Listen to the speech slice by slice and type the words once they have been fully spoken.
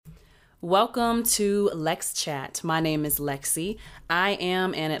Welcome to Lex Chat. My name is Lexi. I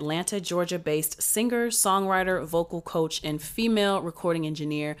am an Atlanta, Georgia-based singer, songwriter, vocal coach, and female recording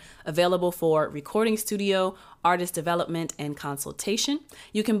engineer available for recording studio, artist development, and consultation.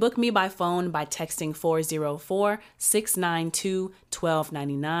 You can book me by phone by texting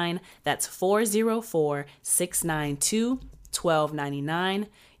 404-692-1299. That's 404-692-1299.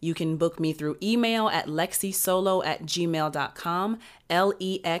 You can book me through email at lexisolo@gmail.com,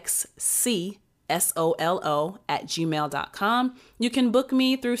 LEXCSOLO@gmail.com. You can book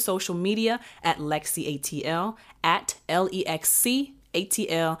me through social media at LexiATL, at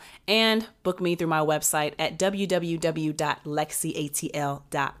LEXCATL, and book me through my website at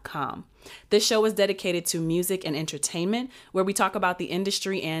www.lexiatl.com. This show is dedicated to music and entertainment, where we talk about the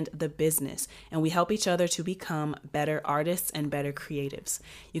industry and the business, and we help each other to become better artists and better creatives.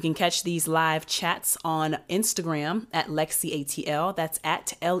 You can catch these live chats on Instagram at LexiATL. That's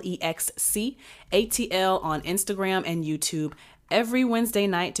at LEXCATL on Instagram and YouTube every Wednesday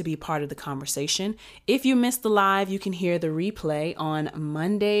night to be part of the conversation. If you missed the live, you can hear the replay on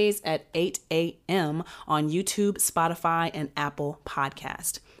Mondays at 8 a.m. on YouTube, Spotify, and Apple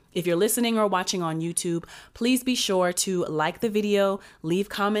Podcast. If you're listening or watching on YouTube, please be sure to like the video, leave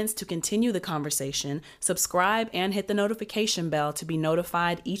comments to continue the conversation, subscribe, and hit the notification bell to be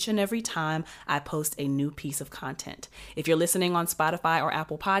notified each and every time I post a new piece of content. If you're listening on Spotify or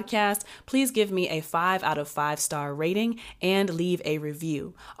Apple Podcast, please give me a 5 out of 5 star rating and leave a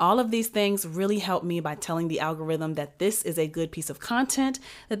review. All of these things really help me by telling the algorithm that this is a good piece of content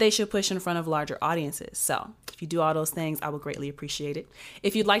that they should push in front of larger audiences. So if you do all those things, I would greatly appreciate it.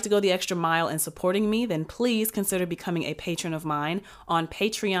 If you'd like to go the extra mile in supporting me, then please consider becoming a patron of mine on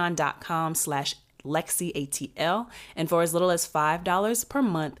patreon.com/LexiATL. And for as little as $5 per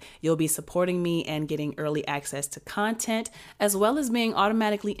month, you'll be supporting me and getting early access to content, as well as being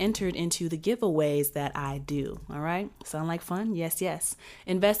automatically entered into the giveaways that I do. All right? Sound like fun? Yes, yes.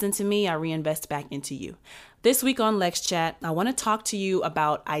 Invest into me, I reinvest back into you. This week on Lex Chat, I want to talk to you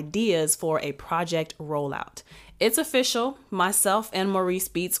about ideas for a project rollout. It's official. Myself and Maurice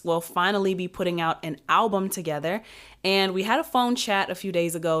Beats will finally be putting out an album together. And we had a phone chat a few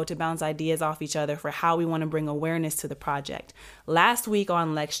days ago to bounce ideas off each other for how we want to bring awareness to the project. Last week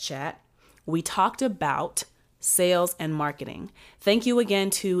on Lex Chat, we talked about sales and marketing. Thank you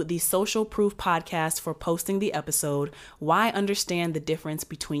again to the Social Proof Podcast for posting the episode, Why Understand the Difference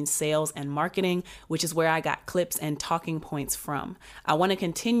Between Sales and Marketing, which is where I got clips and talking points from. I want to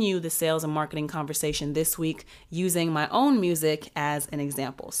continue the sales and marketing conversation this week using my own music as an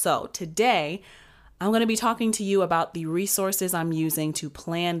example. So today, I'm going to be talking to you about the resources I'm using to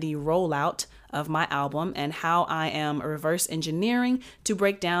plan the rollout of my album and how I am reverse engineering to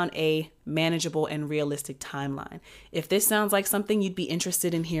break down a manageable and realistic timeline. If this sounds like something you'd be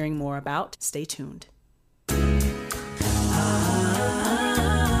interested in hearing more about, stay tuned.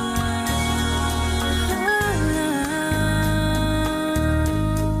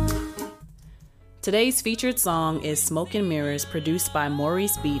 Today's featured song is Smoke and Mirrors, produced by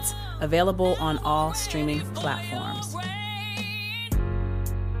Maurice Beats, available on all streaming platforms.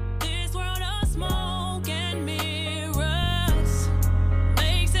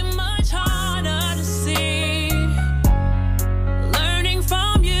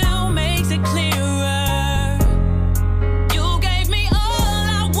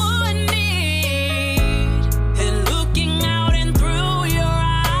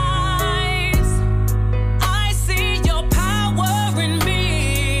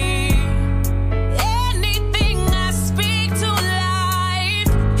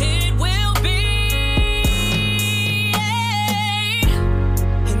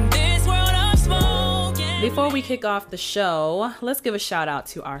 Before we kick off the show, let's give a shout out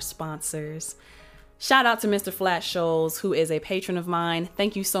to our sponsors. Shout out to Mr. Flat Shoals, who is a patron of mine.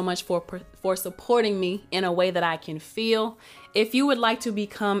 Thank you so much for supporting me in a way that I can feel. If you would like to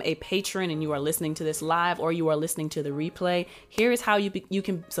become a patron and you are listening to this live or you are listening to the replay, here is how you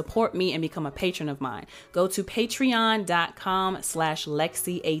can support me and become a patron of mine. Go to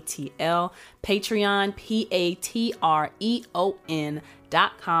patreon.com/LexiATL, Patreon,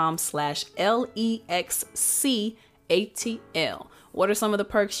 patreon.com/LEXCATL. What are some of the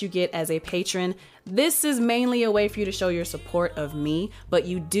perks you get as a patron? This is mainly a way for you to show your support of me, but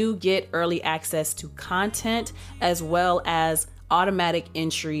you do get early access to content as well as automatic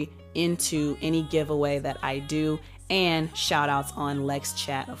entry into any giveaway that I do and shout outs on Lex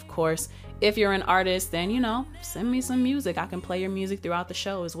Chat, of course. If you're an artist, then, send me some music. I can play your music throughout the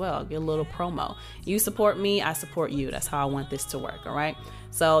show as well. Get a little promo. You support me, I support you. That's how I want this to work, all right?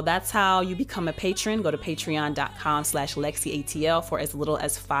 So that's how you become a patron. Go to patreon.com/LexiATL for as little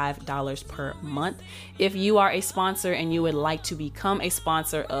as $5 per month. If you are a sponsor and you would like to become a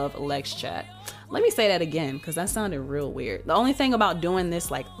sponsor of Lex Chat, let me say that again, because that sounded real weird. The only thing about doing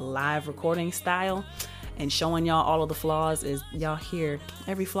this like live recording style and showing y'all all of the flaws is y'all hear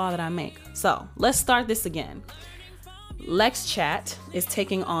every flaw that I make. So let's start this again. Lex Chat is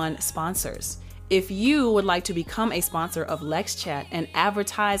taking on sponsors. If you would like to become a sponsor of Lex Chat and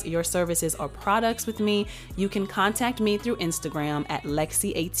advertise your services or products with me, you can contact me through Instagram at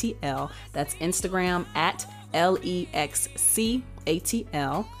LexiATL. That's Instagram at LEXCATL.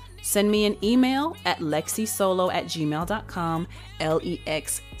 Send me an email at lexisolo@gmail.com,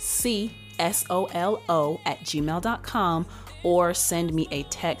 LEXCSOLO@gmail.com, or send me a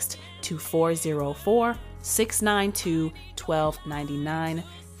text to 404-692-1299.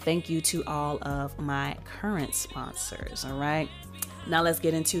 Thank you to all of my current sponsors, all right? Now let's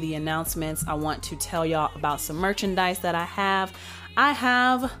get into the announcements. I want to tell y'all about some merchandise that I have. I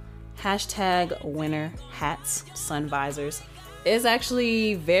have #winter hats, sun visors. It's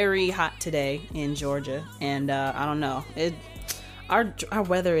actually very hot today in Georgia, and I don't know. Our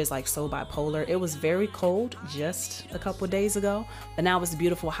weather is like so bipolar. It was very cold just a couple of days ago, but now it's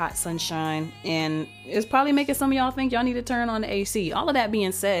beautiful hot sunshine, and it's probably making some of y'all think y'all need to turn on the AC. All of that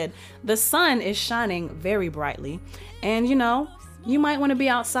being said, the sun is shining very brightly, and you might want to be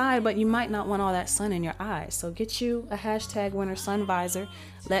outside, but you might not want all that sun in your eyes. So get you a #winter sun visor.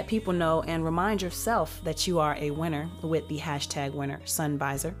 Let people know and remind yourself that you are a winner with the #winter sun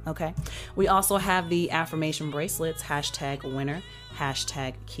visor, okay? We also have the affirmation bracelets, #winner,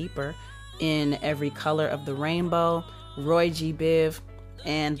 #keeper, in every color of the rainbow, Roy G. Biv,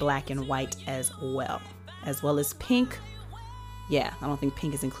 and black and white as well as pink. Yeah, I don't think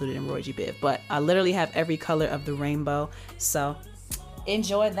pink is included in Roy G. Biv, but I literally have every color of the rainbow. So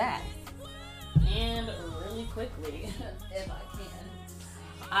enjoy that. And really quickly, if I can,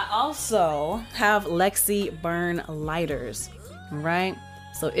 I also have Lexi Burn lighters, right?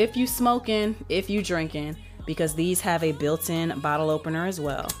 So if you smoking, if you drinking, because these have a built-in bottle opener as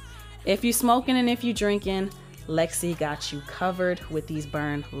well. If you smoking and if you drinking, Lexi got you covered with these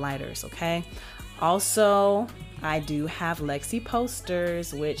Burn lighters, okay? Also, I do have Lexi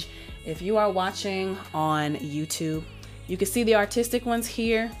posters, which if you are watching on YouTube, you can see the artistic ones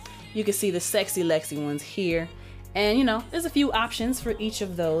here. You can see the sexy Lexi ones here. And there's a few options for each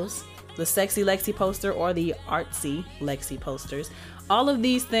of those. The sexy Lexi poster or the artsy Lexi posters. All of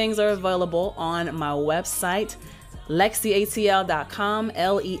these things are available on my website, LexiATL.com,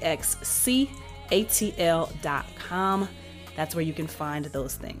 LEXCATL.com. That's where you can find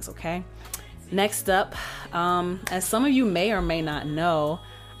those things, okay? Next up, as some of you may or may not know,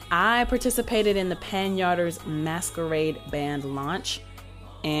 I participated in the Panyarders Masquerade Band launch,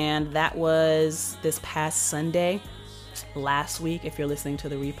 and that was this past Sunday, last week if you're listening to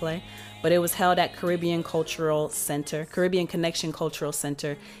the replay, but it was held at Caribbean Connection Cultural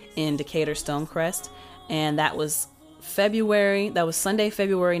Center in Decatur, Stonecrest, and that was Sunday,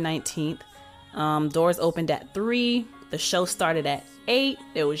 February 19th. Doors opened at 3. The show started at 8.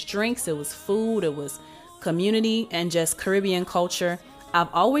 There was drinks, it was food, it was community, and just Caribbean culture.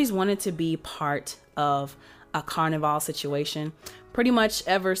 I've always wanted to be part of a carnival situation, pretty much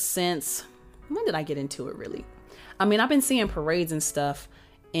ever since, when did I get into it really? I mean, I've been seeing parades and stuff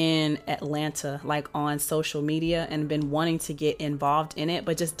in Atlanta, like on social media, and been wanting to get involved in it,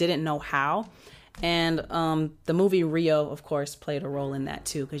 but just didn't know how. And the movie Rio, of course, played a role in that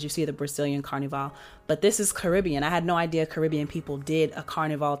too, because you see the Brazilian carnival. But this is Caribbean. I had no idea Caribbean people did a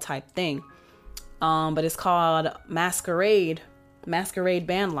carnival type thing. But it's called Masquerade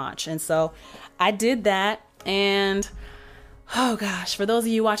Band Launch. And so I did that. And oh gosh, for those of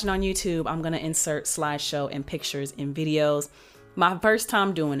you watching on YouTube, I'm going to insert slideshow and pictures and videos. My first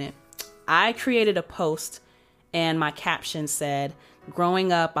time doing it, I created a post and my caption said,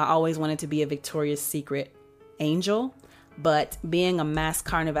 growing up, I always wanted to be a Victoria's Secret angel, but being a mass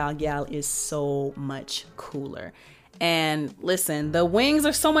carnival gal is so much cooler. And listen, the wings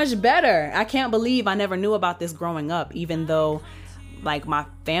are so much better. I can't believe I never knew about this growing up, even though like my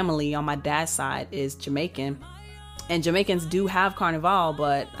family on my dad's side is Jamaican, and Jamaicans do have carnival,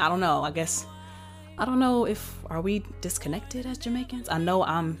 but I don't know. I don't know if, are we disconnected as Jamaicans? I know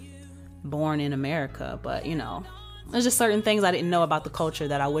I'm born in America, but there's just certain things I didn't know about the culture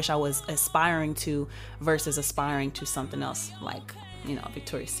that I wish I was aspiring to versus aspiring to something else like,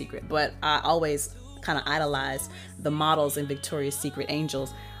 Victoria's Secret. But I always kind of idolize the models in Victoria's Secret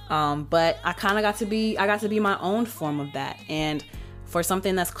Angels. But I kind of got to be my own form of that, and for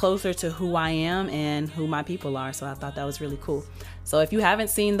something that's closer to who I am and who my people are. So I thought that was really cool. So if you haven't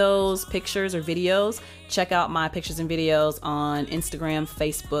seen those pictures or videos, check out my pictures and videos on Instagram,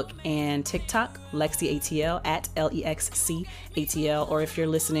 Facebook, and TikTok, Lexi ATL, at LEXC ATL. Or if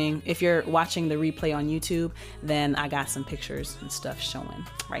you're watching the replay on YouTube, then I got some pictures and stuff showing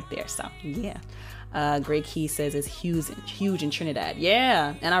right there. So yeah. Greg Key says it's huge in Trinidad.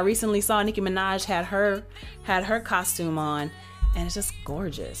 Yeah. And I recently saw Nicki Minaj had her costume on, and it's just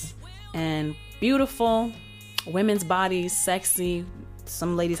gorgeous and beautiful. Women's bodies, sexy.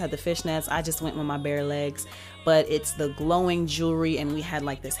 Some ladies had the fishnets. I just went with my bare legs, but it's the glowing jewelry, and we had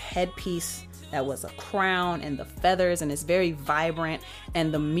like this headpiece that was a crown and the feathers, and it's very vibrant,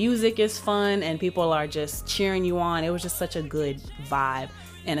 and the music is fun, and people are just cheering you on. It was just such a good vibe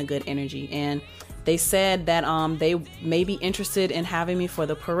and a good energy. And they said that they may be interested in having me for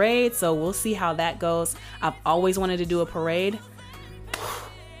the parade, so we'll see how that goes. I've always wanted to do a parade.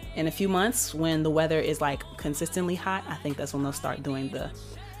 In a few months, when the weather is like consistently hot, I think that's when they'll start doing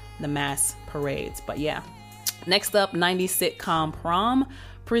the mass parades. But yeah. Next up, 90s sitcom Prom,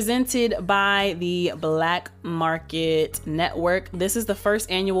 presented by the Black Market Network. This is the first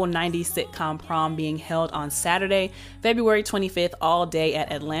annual 90s sitcom Prom being held on Saturday, February 25th, all day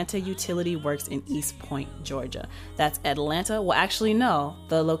at Atlanta Utility Works in East Point, Georgia. That's Atlanta. Well, actually, no,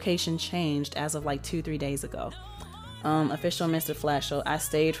 the location changed as of like 2-3 days ago. Official Mr. Flash show. I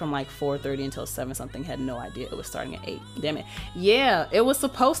stayed from like 4:30 until 7 something. Had no idea it was starting at 8. Damn it. Yeah, it was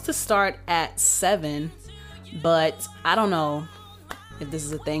supposed to start at 7, but I don't know if this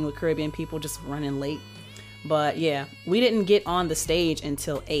is a thing with Caribbean people just running late. But yeah, we didn't get on the stage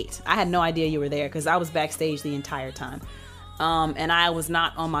until 8. I had no idea you were there because I was backstage the entire time. And I was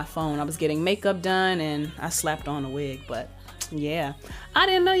not on my phone. I was getting makeup done and I slapped on a wig. But yeah, I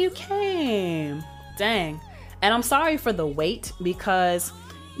didn't know you came. Dang. And I'm sorry for the wait because,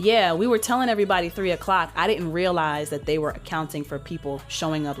 yeah, we were telling everybody 3 o'clock. I didn't realize that they were accounting for people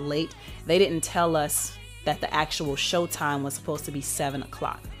showing up late. They didn't tell us that the actual show time was supposed to be 7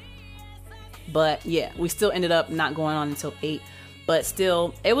 o'clock. But yeah, we still ended up not going on until 8. But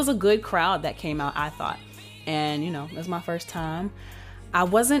still, it was a good crowd that came out, I thought. And, you know, it was my first time. I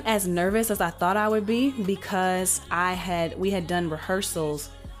wasn't as nervous as I thought I would be because we had done rehearsals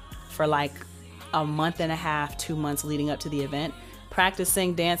for like a month and a half, 2 months leading up to the event,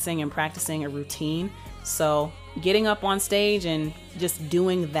 practicing dancing and practicing a routine. So getting up on stage and just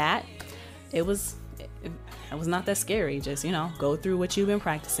doing that, it was not that scary. Just, you know, go through what you've been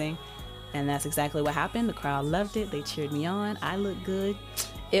practicing. And that's exactly what happened. The crowd loved it. They cheered me on. I looked good.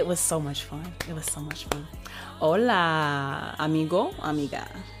 It was so much fun. It was so much fun. Hola, amigo, amiga.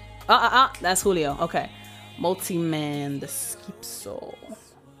 That's Julio. Okay. Multi-man, the Skipso.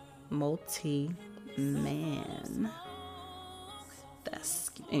 Multi-man.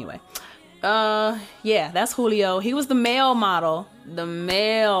 Anyway. Yeah, that's Julio. He was the male model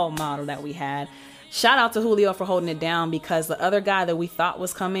that we had. Shout out to Julio for holding it down because the other guy that we thought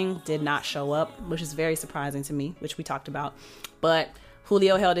was coming did not show up, which is very surprising to me, which we talked about. But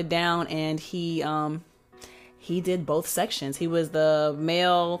Julio held it down and he did both sections. He was the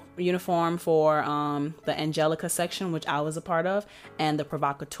male uniform for the Angelica section, which I was a part of, and the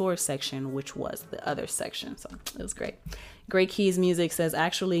Provocateur section, which was the other section. So it was great. Great Keys Music says,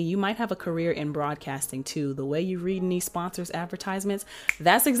 actually, you might have a career in broadcasting too. The way you read in these sponsors' advertisements,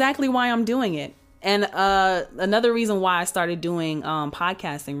 that's exactly why I'm doing it. And another reason why I started doing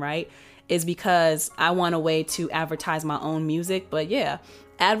podcasting, right, is because I want a way to advertise my own music. But yeah,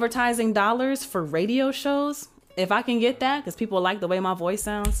 advertising dollars for radio shows, if I can get that, because people like the way my voice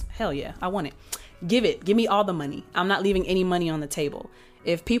sounds, hell yeah, I want it. Give me all the money. I'm not leaving any money on the table.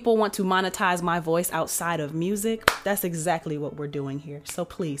 If people want to monetize my voice outside of music, that's exactly what we're doing here. So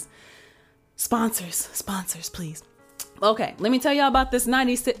please, sponsors, please. Okay, let me tell y'all about this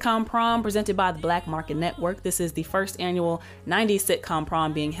 90s sitcom Prom presented by the Black Market Network. This is the first annual 90s sitcom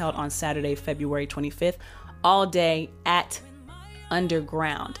Prom being held on Saturday, February 25th, all day at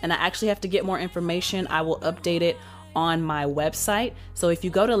Underground. And I actually have to get more information. I will update it on my website. So if you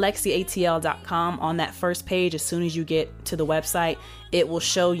go to lexiatl.com, on that first page, as soon as you get to the website, it will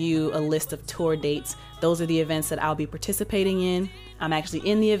show you a list of tour dates. Those are the events that I'll be participating in. I'm actually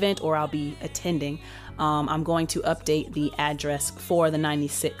in the event or I'll be attending. I'm going to update the address for the 90s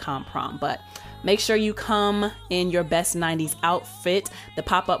sitcom Prom, but make sure you come in your best 90s outfit. The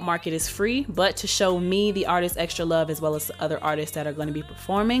pop-up market is free, but to show me, the artist, extra love, as well as the other artists that are going to be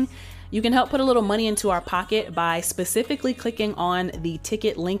performing, You can help put a little money into our pocket by specifically clicking on the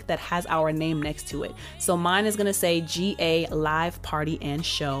ticket link that has our name next to it. So mine is going to say GA Live Party and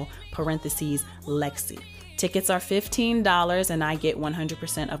Show, parentheses, Lexi. Tickets are $15 and I get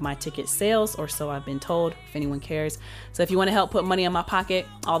 100% of my ticket sales, or so I've been told, if anyone cares. So if you want to help put money in my pocket,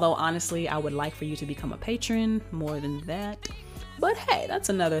 although honestly, I would like for you to become a patron more than that. But hey, that's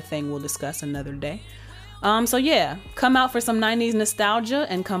another thing we'll discuss another day. So yeah, come out for some 90s nostalgia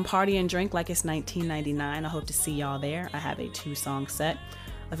and come party and drink like it's 1999. I hope to see y'all there. I have a 2-song set.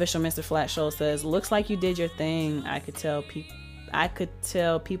 Official Mr. Flat Show says, looks like you did your thing. I could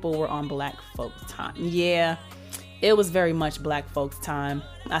tell people were on black folks time. Yeah, it was very much black folks time.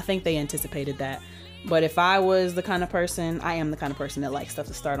 I think they anticipated that. But if I was the kind of person, I am the kind of person that likes stuff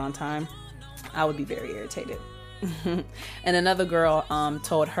to start on time, I would be very irritated. And another girl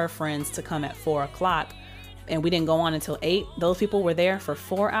told her friends to come at 4:00 and we didn't go on until 8. Those people were there for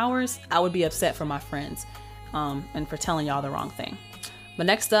 4 hours. I would be upset for my friends and for telling y'all the wrong thing. But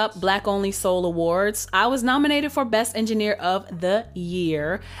next up, Black Only Soul Awards. I was nominated for Best Engineer of the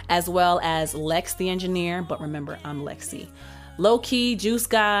Year, as well as Lex the Engineer, but remember, I'm Lexi. Low Key, Juice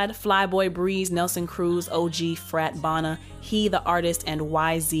God, Flyboy Breeze, Nelson Cruz, OG, Frat Bana, He the Artist, and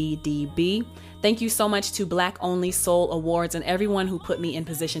YZDB. Thank you so much to Black Only Soul Awards and everyone who put me in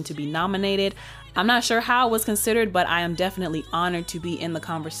position to be nominated. I'm not sure how it was considered, but I am definitely honored to be in the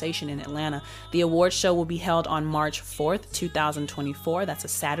conversation in Atlanta. The award show will be held on March 4th, 2024. That's a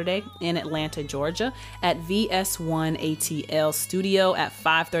Saturday in Atlanta, Georgia at VS1 ATL Studio at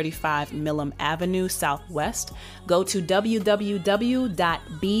 535 Millam Avenue Southwest. Go to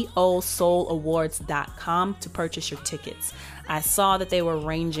www.bosoulawards.com to purchase your tickets. I saw that they were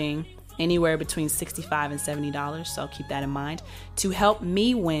ranging anywhere between $65 and $70, so keep that in mind. To help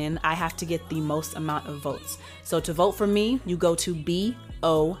me win, I have to get the most amount of votes. So to vote for me, you go to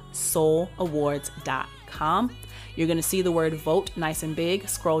bosoulawards.com. You're going to see the word vote nice and big.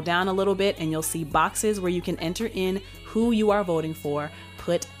 Scroll down a little bit and you'll see boxes where you can enter in who you are voting for.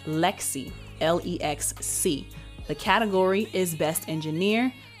 Put Lexi, Lexc. The category is Best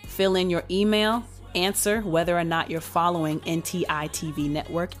Engineer. Fill in your email. Answer whether or not you're following NTI TV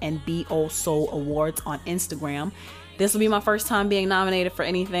Network and BO Soul Awards on Instagram. This will be my first time being nominated for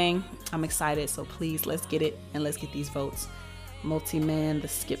anything. I'm excited, so please let's get it and let's get these votes. Multi-Man, the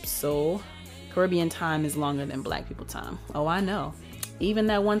Skip Soul. Caribbean time is longer than black people time. Oh, I know. Even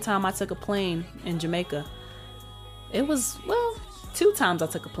that one time I took a plane in Jamaica. It was, well, 2 times I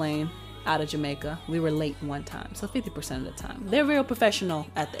took a plane out of Jamaica. We were late one time, so 50% of the time. They're real professional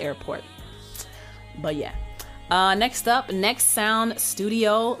at the airport. But yeah, next up, Next Sound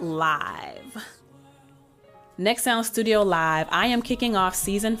Studio Live. Next Sound Studio Live, I am kicking off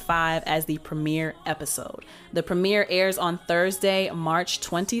season 5 as the premiere episode. The premiere airs on Thursday, March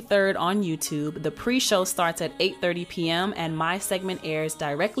 23rd on YouTube. The pre-show starts at 8:30 p.m. and my segment airs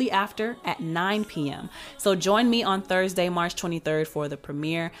directly after at 9 p.m. So join me on Thursday, March 23rd for the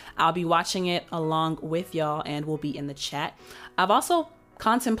premiere. I'll be watching it along with y'all and we'll be in the chat. I've also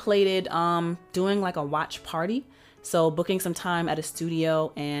contemplated doing like a watch party, so booking some time at a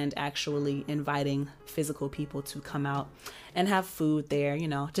studio and actually inviting physical people to come out and have food there, you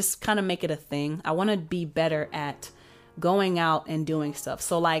know, just kind of make it a thing. I want to be better at going out and doing stuff.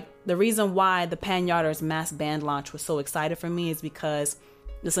 So like the reason why the Pan-Yarders mass band launch was so excited for me is because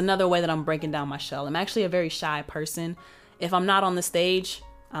it's another way that I'm breaking down my shell. I'm actually a very shy person. If I'm not on the stage,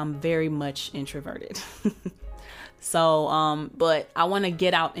 I'm very much introverted. So, but I want to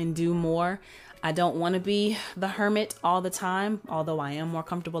get out and do more. I don't want to be the hermit all the time, although I am more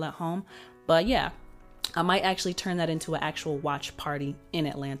comfortable at home. But yeah, I might actually turn that into an actual watch party in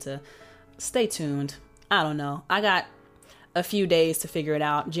Atlanta. Stay tuned. I don't know. I got a few days to figure it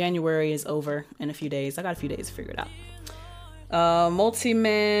out. January is over in a few days. I got a few days to figure it out.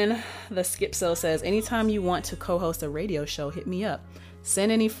 Multi-Man, the Skip Cell says, anytime you want to co-host a radio show, hit me up.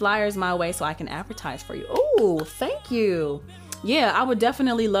 Send any flyers my way so I can advertise for you. Oh, thank you. Yeah, I would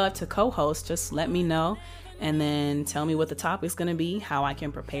definitely love to co-host. Just let me know and then tell me what the topic's going to be, how I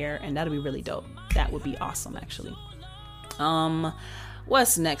can prepare, and that'll be really dope. That would be awesome, actually.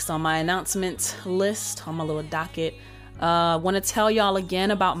 What's next on my announcement list, on my little docket? Want to tell y'all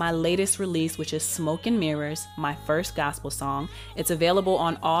again about my latest release, which is Smoke and Mirrors, my first gospel song. It's available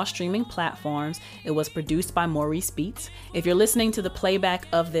on all streaming platforms. It was produced by Maurice Beats. If you're listening to the playback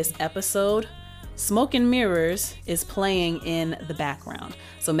of this episode, Smoke and Mirrors is playing in the background.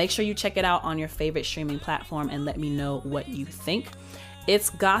 So make sure you check it out on your favorite streaming platform and let me know what you think.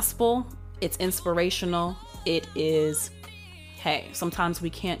 It's gospel, it's inspirational, it is, hey, sometimes we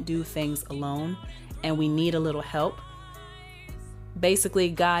can't do things alone and we need a little help. basically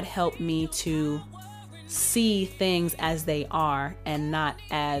God helped me to see things as they are and not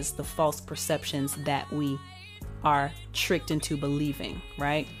as the false perceptions that we are tricked into believing,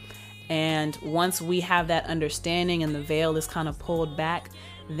 right? And once we have that understanding and the veil is kind of pulled back,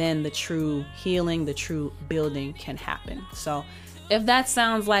 then the true healing, the true building can happen. So if that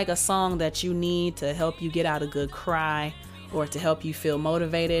sounds like a song that you need to help you get out a good cry or to help you feel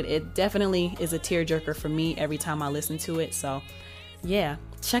motivated, it definitely is a tearjerker for me every time I listen to it. So yeah,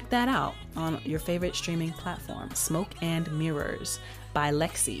 check that out on your favorite streaming platform. Smoke and Mirrors by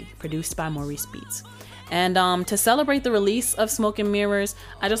Lexi, produced by Maurice Beats. And to celebrate the release of Smoke and Mirrors,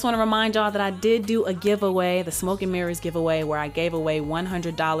 I just want to remind y'all that I did do a giveaway, the Smoke and Mirrors giveaway, where I gave away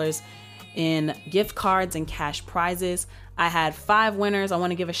 $100 in gift cards and cash prizes. I had 5 winners. I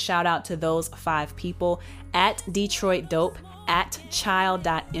want to give a shout out to those 5 people: at Detroit Dope, at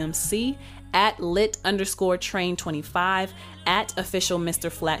child.mc, at lit_train25, at official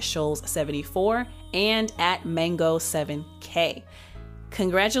Mr. Flat Shoals 74, and at Mango 7K.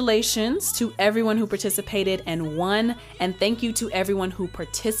 Congratulations to everyone who participated and won, and thank you to everyone who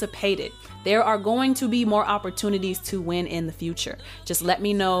participated. There are going to be more opportunities to win in the future. Just let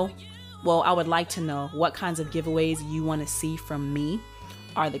me know. Well, I would like to know what kinds of giveaways you want to see from me.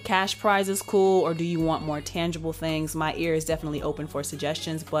 Are the cash prizes cool, or do you want more tangible things? My ear is definitely open for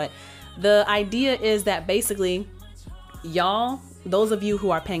suggestions, but the idea is that basically, y'all, those of you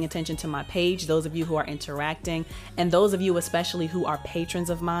who are paying attention to my page, those of you who are interacting, and those of you especially who are patrons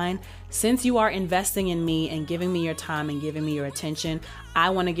of mine, since you are investing in me and giving me your time and giving me your attention,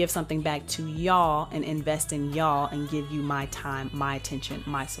 I want to give something back to y'all and invest in y'all and give you my time, my attention,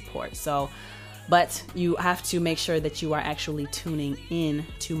 my support. So, but you have to make sure that you are actually tuning in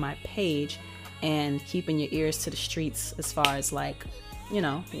to my page and keeping your ears to the streets as far as like, you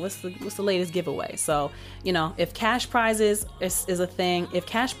know, what's the latest giveaway. So, you know, if cash prizes is a thing, if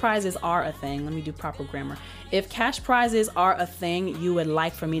cash prizes are a thing, let me do proper grammar. If cash prizes are a thing you would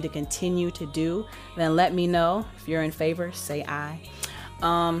like for me to continue to do, then let me know. If you're in favor, say aye.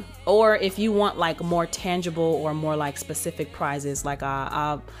 Or if you want like more tangible or more like specific prizes, like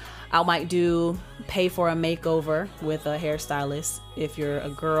I might do pay for a makeover with a hairstylist if you're a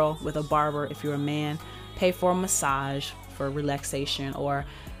girl, with a barber if you're a man, pay for a massage for relaxation, or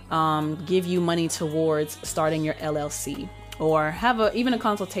give you money towards starting your LLC, or have even a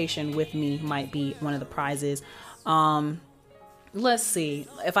consultation with me might be one of the prizes. Let's see,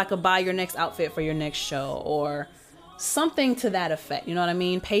 if I could buy your next outfit for your next show or something to that effect, you know what I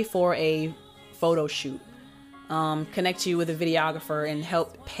mean? Pay for a photo shoot, connect you with a videographer and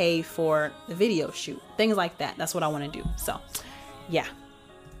help pay for the video shoot, things like that. That's what I want to do. So yeah,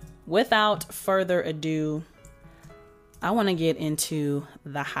 without further ado, I want to get into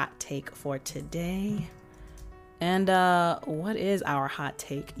the hot take for today. And what is our hot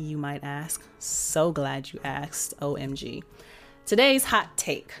take, you might ask? So glad you asked, OMG. Today's hot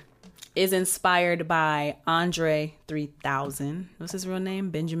take is inspired by Andre 3000. What's his real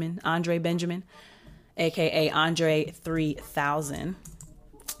name? Andre Benjamin, aka Andre 3000.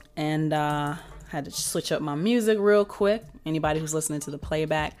 And had to switch up my music real quick. Anybody who's listening to the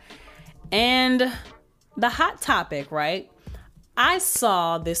playback. And the hot topic, right? I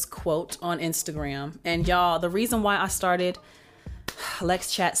saw this quote on Instagram, and y'all, the reason why I started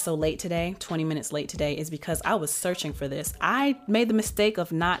Lex Chat so late today, 20 minutes late today, is because I was searching for this. I made the mistake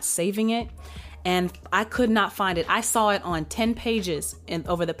of not saving it, and I could not find it. I saw it on 10 pages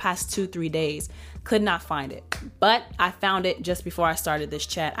over the past 2-3 days. Could not find it, but I found it just before I started this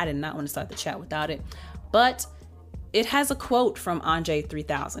chat. I did not want to start the chat without it, but it has a quote from Andre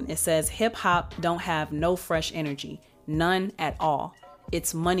 3000. It says, "Hip hop don't have no fresh energy, none at all.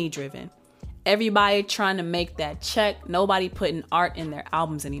 It's money driven. Everybody trying to make that check. Nobody putting art in their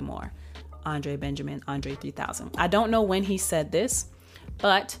albums anymore." Andre Benjamin, Andre 3000. I don't know when he said this,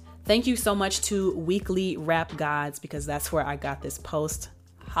 but thank you so much to Weekly Rap Gods, because that's where I got this post.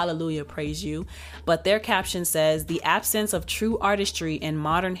 Hallelujah, praise you. But their caption says, "The absence of true artistry in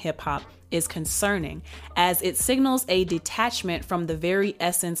modern hip hop is concerning, as it signals a detachment from the very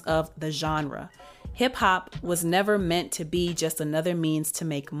essence of the genre. Hip hop was never meant to be just another means to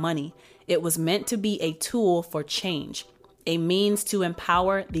make money. It was meant to be a tool for change, a means to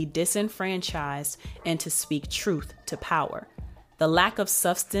empower the disenfranchised and to speak truth to power. The lack of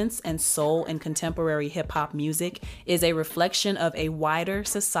substance and soul in contemporary hip-hop music is a reflection of a wider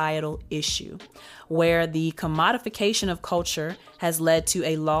societal issue, where the commodification of culture has led to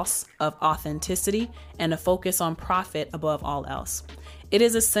a loss of authenticity and a focus on profit above all else. It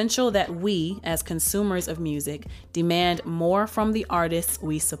is essential that we, as consumers of music, demand more from the artists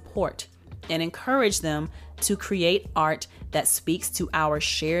we support. and encourage them to create art that speaks to our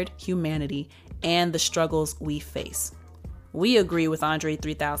shared humanity and the struggles we face. We agree with Andre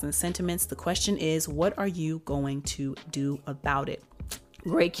 3000's sentiments. The question is, what are you going to do about it?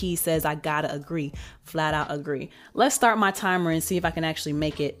 Great Key says, I gotta agree. Flat out agree. Let's start my timer and see if I can actually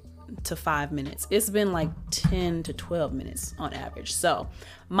make it to 5 minutes. It's been like 10 to 12 minutes on average. So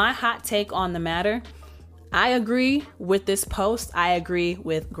my hot take on the matter, I agree with this post. I agree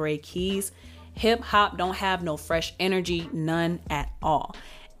with Gray Keys. Hip hop don't have no fresh energy, none at all.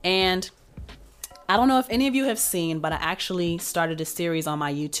 And I don't know if any of you have seen, but I actually started a series on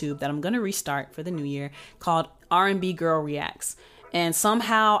my YouTube that I'm going to restart for the new year called R&B Girl Reacts. And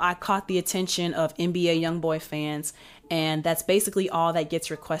somehow I caught the attention of NBA YoungBoy fans, and that's basically all that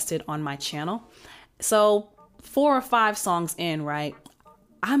gets requested on my channel. So 4 or 5 songs in, right,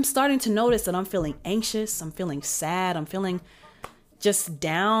 I'm starting to notice that I'm feeling anxious, I'm feeling sad, I'm feeling just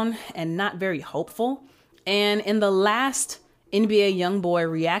down and not very hopeful. And in the last NBA YoungBoy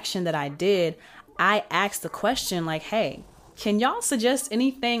reaction that I did, I asked the question like, hey, can y'all suggest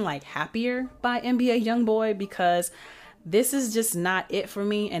anything like happier by NBA YoungBoy? Because this is just not it for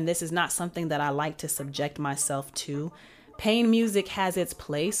me, and this is not something that I like to subject myself to. Pain music has its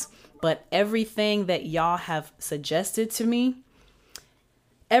place, but everything that y'all have suggested to me,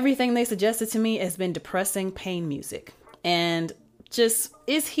 everything they suggested to me has been depressing pain music. And just,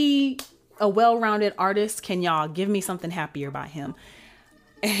 is he a well-rounded artist? Can y'all give me something happier by him?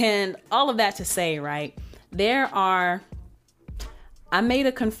 And all of that to say, right, I made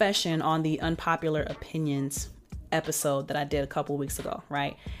a confession on the Unpopular Opinions episode that I did a couple weeks ago,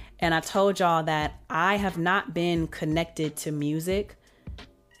 right? And I told y'all that I have not been connected to music.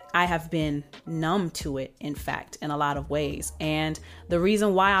 I have been numb to it, in fact, in a lot of ways. And the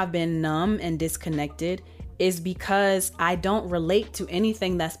reason why I've been numb and disconnected is because I don't relate to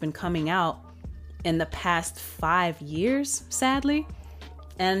anything that's been coming out in the past 5 years, sadly.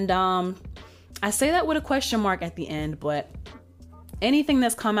 And I say that with a question mark at the end, but anything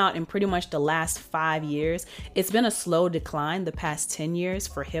that's come out in pretty much the last 5 years, it's been a slow decline the past 10 years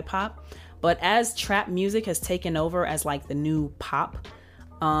for hip hop. But as trap music has taken over as like the new pop,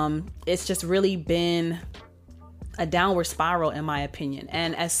 it's just really been a downward spiral in my opinion.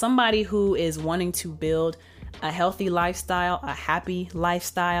 And as somebody who is wanting to build a healthy lifestyle, a happy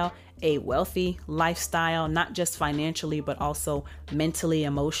lifestyle, a wealthy lifestyle, not just financially, but also mentally,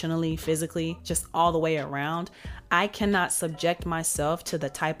 emotionally, physically, just all the way around, I cannot subject myself to the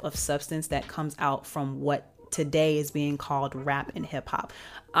type of substance that comes out from what today is being called rap and hip hop.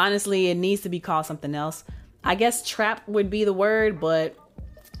 Honestly, it needs to be called something else. I guess trap would be the word, but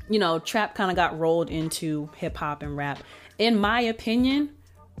you know, trap kind of got rolled into hip hop and rap. In my opinion,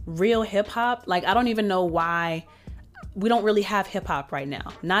 real hip hop, like I don't even know why we don't really have hip hop right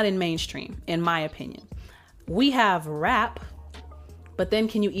now, not in mainstream, in my opinion. We have rap, but then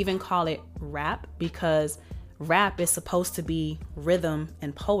can you even call it rap? Because rap is supposed to be rhythm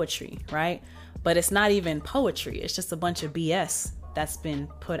and poetry, right? But it's not even poetry. It's just a bunch of BS that's been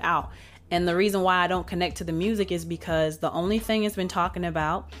put out. And the reason why I don't connect to the music is because the only thing it's been talking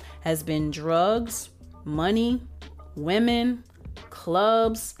about has been drugs, money, women,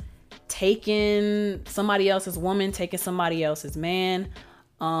 clubs, taking somebody else's woman, taking somebody else's man,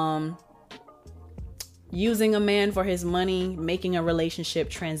 using a man for his money, making a relationship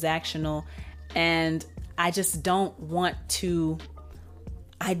transactional. And I just don't want to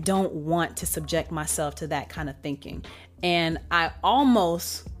subject myself to that kind of thinking. And I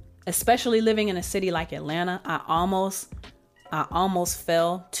almost, especially living in a city like Atlanta, I almost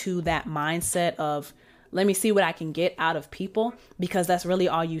fell to that mindset of, let me see what I can get out of people, because that's really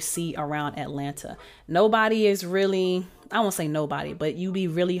all you see around Atlanta. Nobody is really, I won't say nobody, but you be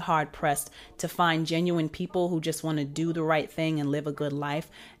really hard pressed to find genuine people who just want to do the right thing and live a good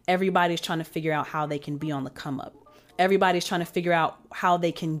life. Everybody's trying to figure out how they can be on the come up. Everybody's trying to figure out how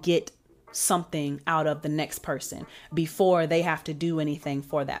they can get something out of the next person before they have to do anything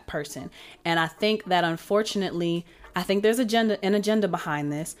for that person. And I think that unfortunately, I think there's an agenda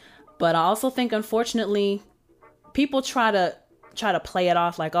behind this. But I also think, unfortunately, people try to play it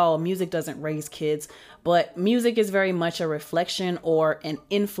off like, oh, music doesn't raise kids. But music is very much a reflection or an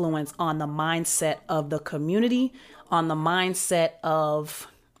influence on the mindset of the community, on the mindset of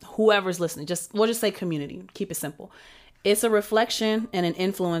whoever's listening. We'll just say community. Keep it simple. It's a reflection and an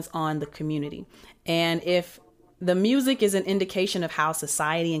influence on the community. And if the music is an indication of how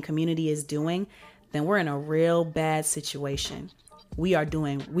society and community is doing, then we're in a real bad situation. We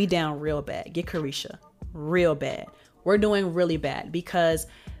down real bad. Get Carisha, real bad. We're doing really bad because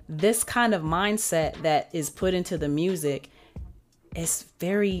this kind of mindset that is put into the music it's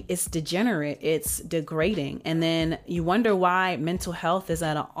degenerate, it's degrading. And then you wonder why mental health is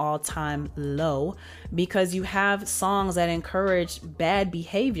at an all-time low, because you have songs that encourage bad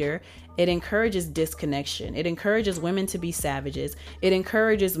behavior. It encourages disconnection. It encourages women to be savages. It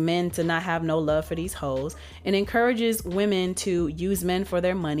encourages men to not have no love for these hoes. It encourages women to use men for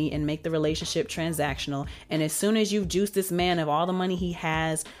their money and make the relationship transactional. And as soon as you juice this man of all the money he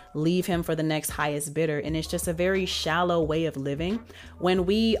has, leave him for the next highest bidder. And it's just a very shallow way of living, when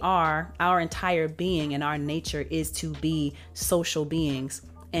our entire being and our nature is to be social beings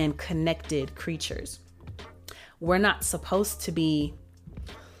and connected creatures. We're not supposed to be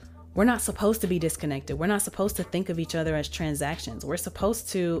disconnected. We're not supposed to think of each other as transactions. We're supposed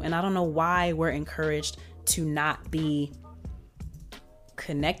to, and I don't know why we're encouraged to not be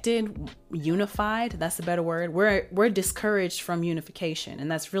connected, unified. That's a better word. We're discouraged from unification,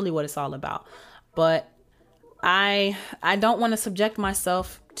 and that's really what it's all about. But I don't want to subject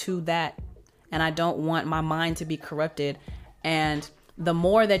myself to that, and I don't want my mind to be corrupted. And the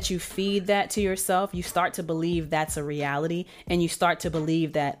more that you feed that to yourself, you start to believe that's a reality, and you start to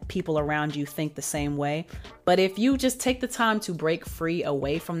believe that people around you think the same way. But if you just take the time to break free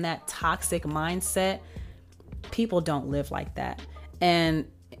away from that toxic mindset, people don't live like that. And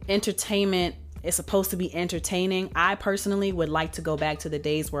entertainment is supposed to be entertaining. I personally would like to go back to the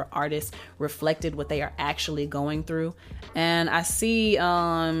days where artists reflected what they are actually going through. And I see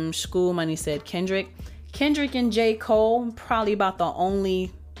School Money said Kendrick and J. Cole, probably about the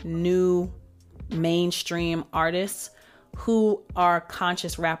only new mainstream artists who are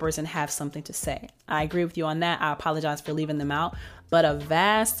conscious rappers and have something to say. I agree with you on that. I apologize for leaving them out. But a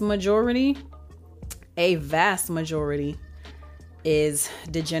vast majority is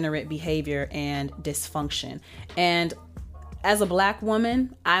degenerate behavior and dysfunction. And as a Black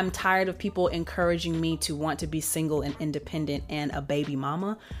woman, I'm tired of people encouraging me to want to be single and independent and a baby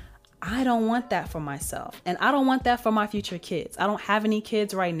mama. I don't want that for myself. And I don't want that for my future kids. I don't have any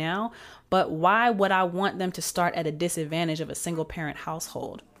kids right now, but why would I want them to start at a disadvantage of a single parent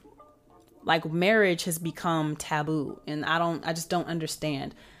household? Like, marriage has become taboo, and I just don't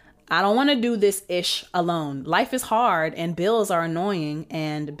understand. I don't want to do this ish alone. Life is hard, and bills are annoying,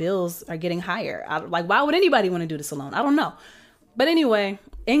 and bills are getting higher. Why would anybody want to do this alone? I don't know. But anyway,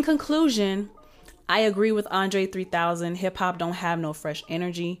 in conclusion, I agree with Andre 3000. Hip hop don't have no fresh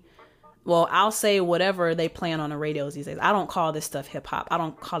energy. Well, I'll say whatever they playing on the radios these days. I don't call this stuff hip hop. I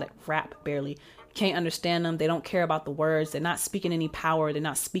don't call it rap, barely. Can't understand them. They don't care about the words. They're not speaking any power. They're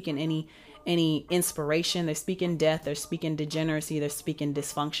not speaking any inspiration. They're speaking death. They're speaking degeneracy. They're speaking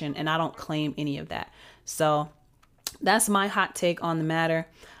dysfunction. And I don't claim any of that. So that's my hot take on the matter.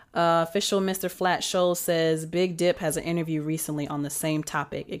 Official Mr. Flat Show says Big Dip has an interview recently on the same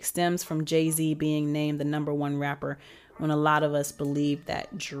topic. It stems from Jay-Z being named the #1 rapper when a lot of us believe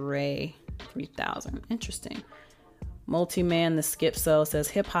that Dre 3000. Interesting. Multi-Man the Skipso says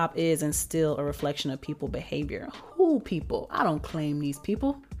hip hop is and still a reflection of people behavior. Who people? I don't claim these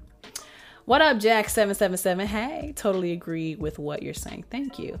people. What up, Jack777? Hey, totally agree with what you're saying.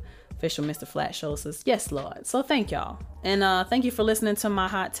 Thank you. Official Mr. Flat Show says, yes, Lord. So thank y'all. And thank you for listening to my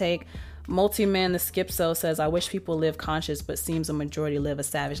hot take. Multi-Man the Skipso says, I wish people live conscious, but seems a majority live a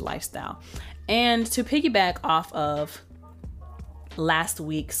savage lifestyle. And to piggyback off of last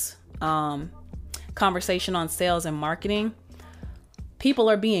week's conversation on sales and marketing, people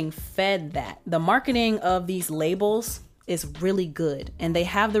are being fed that. The marketing of these labels is really good, and they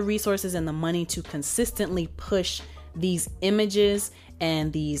have the resources and the money to consistently push these images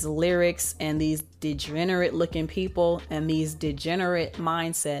and these lyrics and these degenerate looking people and these degenerate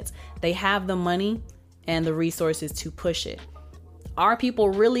mindsets. They have the money and the resources to push it. Are people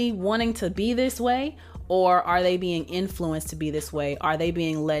really wanting to be this way, or are they being influenced to be this way? Are they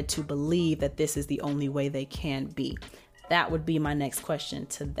being led to believe that this is the only way they can be? That would be my next question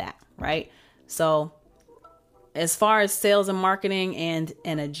to that, right? So as far as sales and marketing and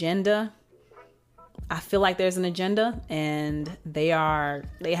an agenda, I feel like there's an agenda, and they've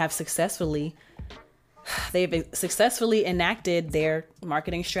successfully enacted their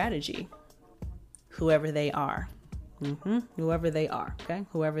marketing strategy. Whoever they are. Whoever they are. Okay.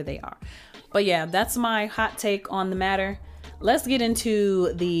 Whoever they are. But yeah, that's my hot take on the matter. Let's get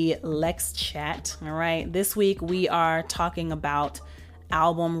into the Lex chat. All right. This week we are talking about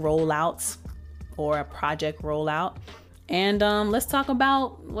album rollouts or a project rollout. And let's talk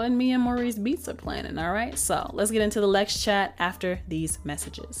about what me and Maurice Beats are planning. All right. So let's get into the Lex chat after these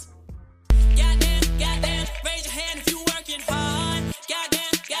messages. Goddamn, raise your hand if you working hard.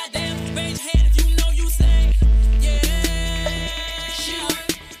 Goddamn, raise your hand if you know you say, yeah. She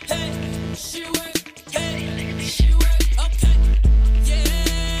work, hey, she work, hey, she work, okay.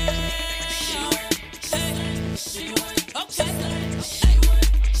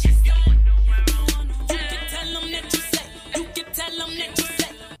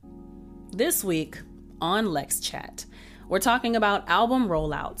 week on Lex Chat, we're talking about album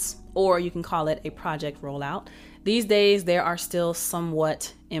rollouts, or you can call it a project rollout. These days, they are still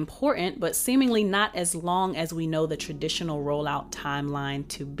somewhat important, but seemingly not as long as we know the traditional rollout timeline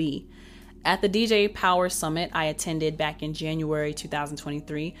to be. At the DJ Power Summit I attended back in January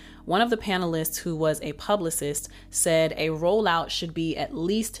 2023, one of the panelists, who was a publicist, said a rollout should be at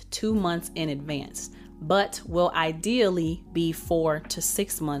least 2 months in advance, but will ideally be 4 to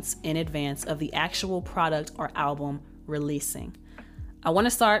 6 months in advance of the actual product or album releasing. I want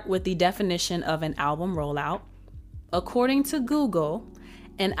to start with the definition of an album rollout. According to Google,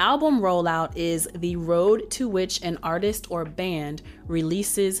 an album rollout is the road to which an artist or band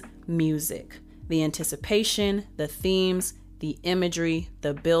releases music, the anticipation, the themes, the imagery,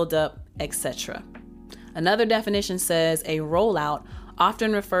 the build-up, etc. Another definition says a rollout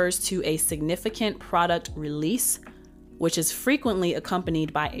often refers to a significant product release, which is frequently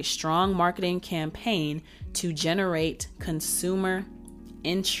accompanied by a strong marketing campaign to generate consumer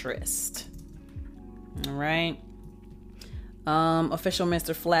interest. All right. Official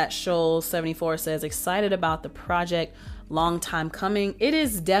Mr. Flat Shoals 74 says, excited about the project. Long time coming. It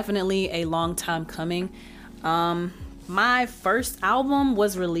is definitely a long time coming. My first album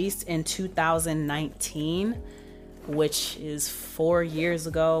was released in 2019, which is 4 years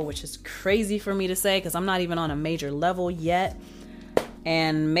ago, which is crazy for me to say because I'm not even on a major level yet.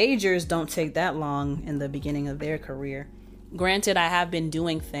 And majors don't take that long in the beginning of their career. Granted, I have been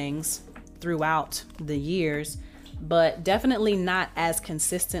doing things throughout the years, but definitely not as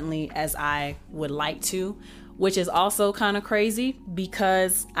consistently as I would like to, which is also kind of crazy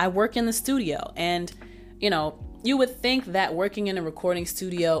because I work in the studio. And, you would think that working in a recording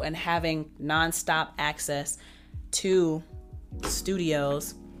studio and having nonstop access to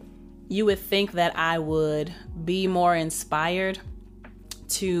studios, you would think that I would be more inspired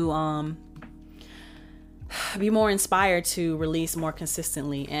to release more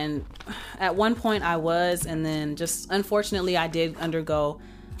consistently. And at one point I was, and then just unfortunately I did undergo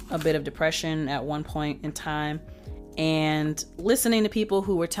a bit of depression at one point in time, and listening to people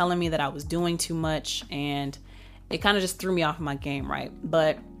who were telling me that I was doing too much, and it kind of just threw me off my game, right?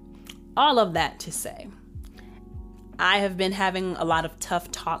 But all of that to say, I have been having a lot of tough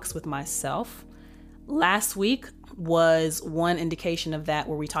talks with myself. Last week was one indication of that,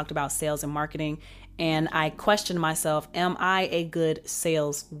 where we talked about sales and marketing, and I questioned myself, am I a good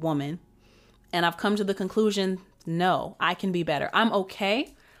saleswoman? And I've come to the conclusion, no, I can be better. I'm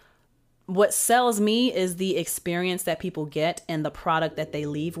okay. What sells me is the experience that people get and the product that they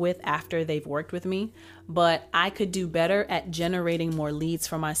leave with after they've worked with me. But I could do better at generating more leads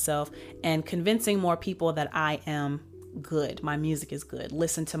for myself and convincing more people that I am good. My music is good.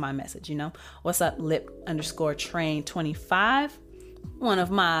 Listen to my message, What's up, lip_train25? One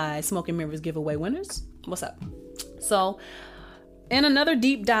of my Smoke and Mirrors giveaway winners. What's up? So, in another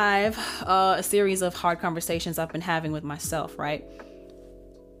deep dive, a series of hard conversations I've been having with myself, right?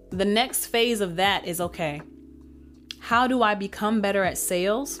 The next phase of that is, okay, how do I become better at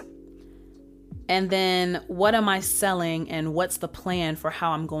sales? And then what am I selling, and what's the plan for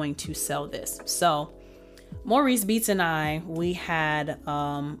how I'm going to sell this? So Maurice Beats and we had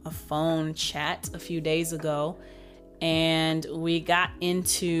a phone chat a few days ago, and we got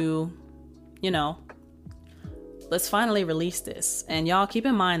into, let's finally release this. And y'all keep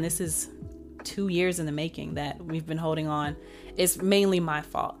in mind, this is 2 years in the making that we've been holding on. It's mainly my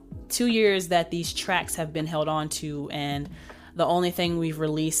fault. 2 years that these tracks have been held on to, and the only thing we've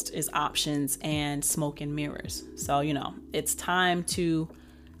released is Options and Smoke and Mirrors. So, it's time to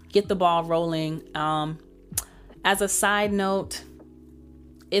get the ball rolling. As a side note,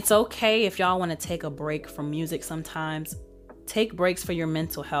 it's okay if y'all want to take a break from music sometimes. Take breaks for your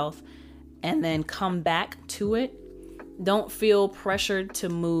mental health and then come back to it. Don't feel pressured to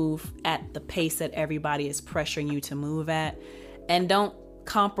move at the pace that everybody is pressuring you to move at. And don't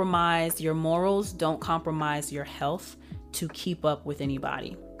compromise your morals. Don't compromise your health to keep up with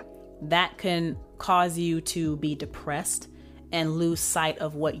anybody. That can cause you to be depressed and lose sight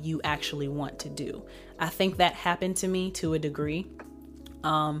of what you actually want to do. I think that happened to me to a degree.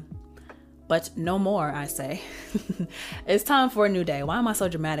 But no more, I say. It's time for a new day. Why am I so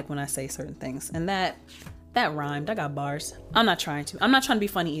dramatic when I say certain things? And that rhymed. I got bars. I'm not trying to be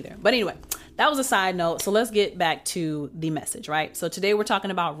funny either. But anyway, that was a side note. So let's get back to the message, right? So today we're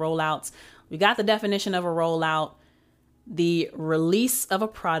talking about rollouts. We got the definition of a rollout, the release of a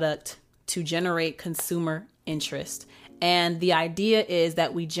product to generate consumer interest. And the idea is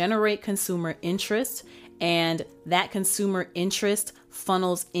that we generate consumer interest, and that consumer interest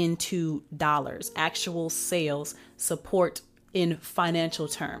funnels into dollars, actual sales, support in financial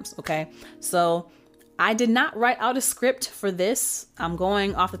terms. Okay. So I did not write out a script for this. I'm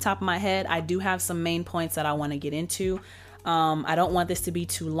going off the top of my head. I do have some main points that I want to get into. I don't want this to be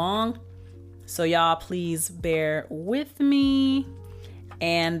too long. So y'all, please bear with me.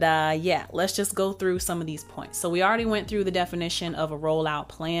 And yeah, let's just go through some of these points. So we already went through the definition of a rollout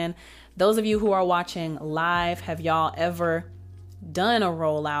plan. Those of you who are watching live, have y'all ever done a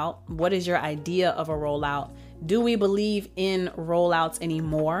rollout? What is your idea of a rollout? Do we believe in rollouts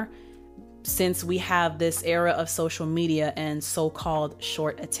anymore since we have this era of social media and so-called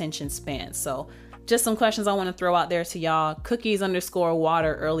short attention spans? So just some questions I want to throw out there to y'all.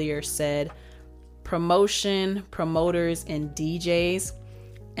 Cookies_water earlier said promotion, promoters, and DJs.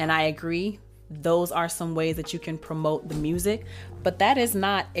 And I agree. Those are some ways that you can promote the music, but that is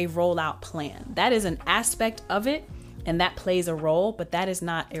not a rollout plan. That is an aspect of it, and that plays a role, but that is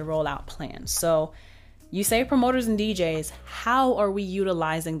not a rollout plan. So you say promoters and DJs, how are we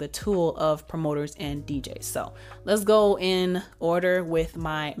utilizing the tool of promoters and DJs? So let's go in order with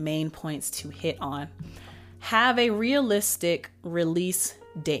my main points to hit on. Have a realistic release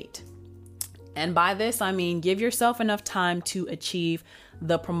date. And by this, I mean, give yourself enough time to achieve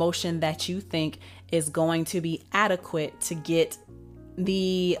the promotion that you think is going to be adequate to get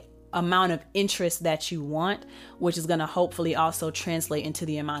the amount of interest that you want, which is going to hopefully also translate into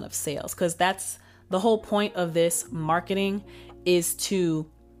the amount of sales. Because that's the whole point of this marketing, is to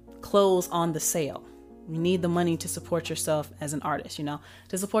close on the sale. You need the money to support yourself as an artist, you know,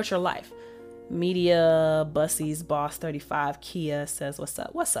 to support your life. Media Bussies Boss 35 Kia says, what's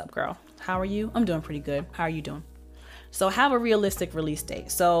up? What's up, girl? How are you? I'm doing pretty good. How are you doing? So have a realistic release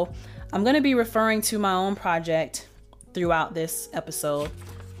date. So I'm going to be referring to my own project throughout this episode.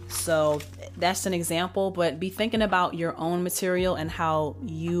 So that's an example, but be thinking about your own material and how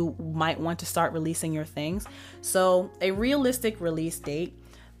you might want to start releasing your things. So a realistic release date,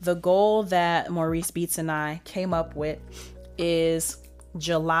 the goal that Maurice Beats and I came up with is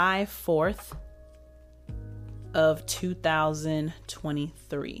July 4th of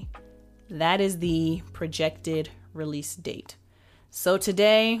 2023. That is the projected release date. So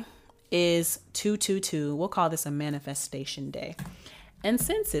today is 2/22. We'll call this a manifestation day. And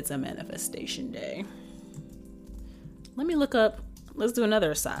since it's a manifestation day, let me look up, let's do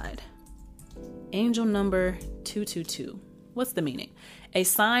another aside. Angel number 222. What's the meaning? A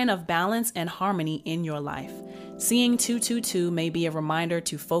sign of balance and harmony in your life. Seeing 222 may be a reminder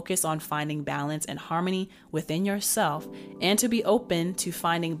to focus on finding balance and harmony within yourself and to be open to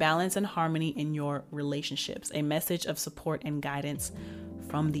finding balance and harmony in your relationships. A message of support and guidance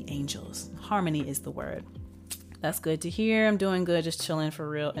from the angels. Harmony is the word. That's good to hear. I'm doing good, just chilling for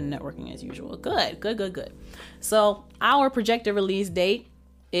real and networking as usual. Good. So our projected release date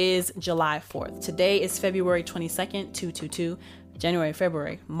is July 4th. Today is February 22nd, 222. January,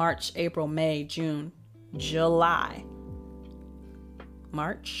 February, March, April, May, June, July.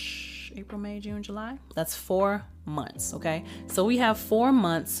 March, April, May, June, July. That's 4 months, okay? So we have 4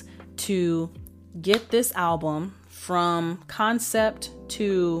 months to get this album from concept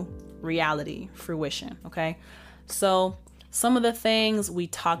to reality, fruition, okay? So some of the things we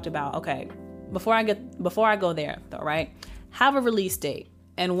talked about, okay, before I go there though, right? Have a release date.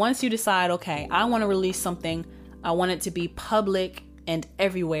 And once you decide, okay, I want to release something, I want it to be public and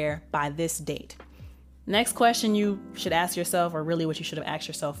everywhere by this date. Next question you should ask yourself, or really what you should have asked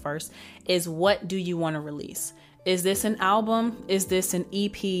yourself first, is what do you want to release? Is this an album? Is this an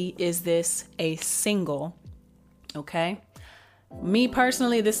EP? Is this a single? Okay. Me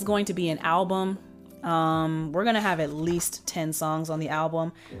personally, this is going to be an album. We're going to have at least 10 songs on the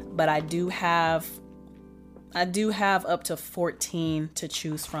album, but I do have up to 14 to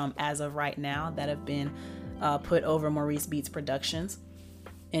choose from as of right now that have been put over Maurice Beats Productions.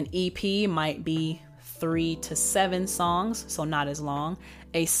 An EP might be 3 to 7 songs, so not as long.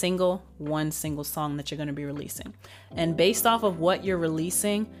 A single, 1 single song that you're going to be releasing. And based off of what you're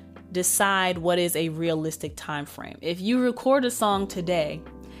releasing, decide what is a realistic time frame. If you record a song today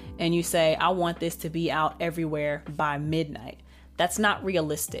and you say, I want this to be out everywhere by midnight, that's not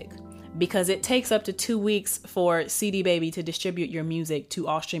realistic. Because it takes up to 2 weeks for CD Baby to distribute your music to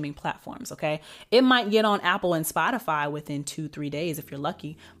all streaming platforms, okay? It might get on Apple and Spotify within 2-3 days if you're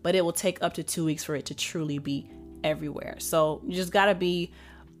lucky, but it will take up to 2 weeks for it to truly be everywhere. So you just gotta be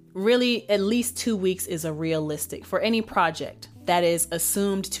really, at least 2 weeks is a realistic for any project that is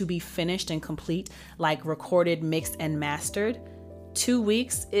assumed to be finished and complete, like recorded, mixed, and mastered. 2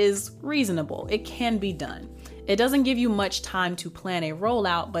 weeks is reasonable. It can be done. It doesn't give you much time to plan a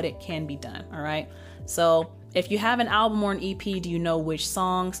rollout, but it can be done. All right. So if you have an album or an EP, do you know which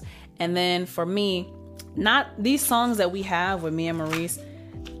songs? And then for me, not these songs that we have with me and Maurice.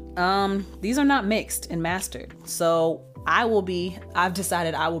 These are not mixed and mastered. So I've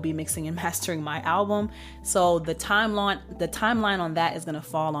decided I will be mixing and mastering my album. So the timeline on that is going to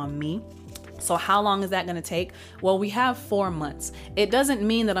fall on me. So how long is that going to take? Well, we have 4 months. It doesn't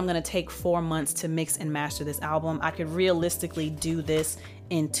mean that I'm going to take 4 months to mix and master this album. I could realistically do this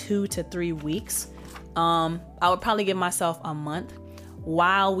in 2 to 3 weeks. I would probably give myself a month.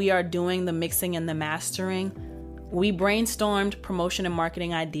 While we are doing the mixing and the mastering, we brainstormed promotion and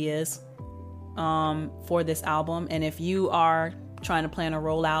marketing ideas for this album. And if you are trying to plan a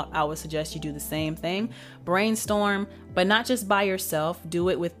rollout, I would suggest you do the same thing. Brainstorm, but not just by yourself. Do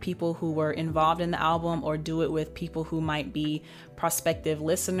it with people who were involved in the album, or do it with people who might be prospective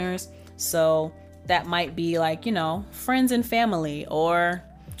listeners. So that might be like, friends and family, or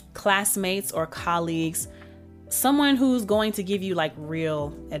classmates or colleagues. Someone who's going to give you like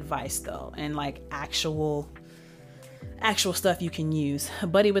real advice though, and like actual stuff you can use.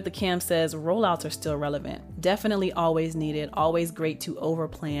 Buddy with the Cam says rollouts are still relevant. Definitely always needed. Always great to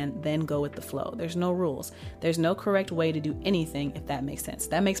overplan, then go with the flow. There's no rules. There's no correct way to do anything, if that makes sense.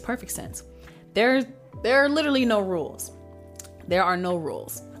 That makes perfect sense. There are literally no rules. There are no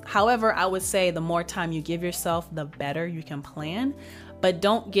rules. However, I would say the more time you give yourself, the better you can plan. But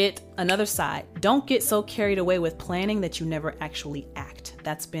don't get so carried away with planning that you never actually act.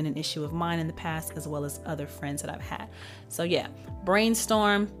 That's been an issue of mine in the past, as well as other friends that I've had. So yeah,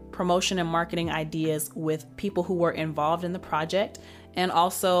 brainstorm promotion and marketing ideas with people who were involved in the project, and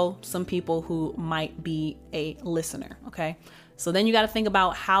also some people who might be a listener, okay? So then you got to think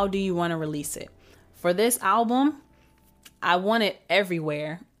about, how do you want to release it? For this album, I want it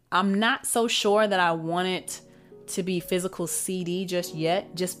everywhere. I'm not so sure that I want it to be physical CD just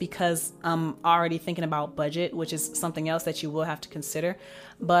yet, just because I'm already thinking about budget, which is something else that you will have to consider.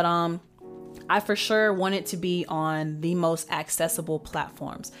 But I for sure want it to be on the most accessible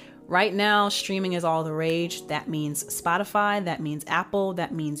platforms. Right now, streaming is all the rage. That means Spotify, that means Apple,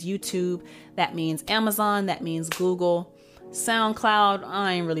 that means YouTube, that means Amazon, that means Google. SoundCloud,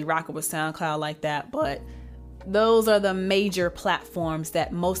 I ain't really rocking with SoundCloud like that, but those are the major platforms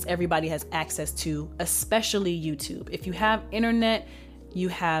that most everybody has access to, especially YouTube. If you have internet, you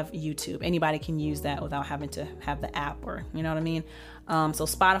have YouTube. Anybody can use that without having to have the app, or you know what I mean? So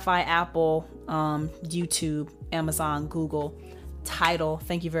Spotify, Apple, YouTube, Amazon, Google, Tidal.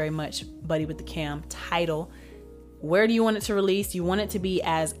 Thank you very much, Buddy with the Cam. Tidal. Where do you want it to release? You want it to be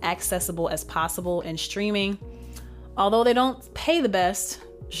as accessible as possible. And streaming, although they don't pay the best,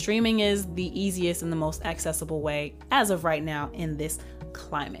 streaming is the easiest and the most accessible way as of right now in this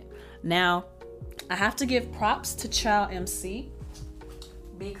climate. Now, I have to give props to Child MC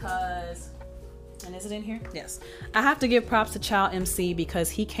because, and is it in here? Yes. I have to give props to Child MC because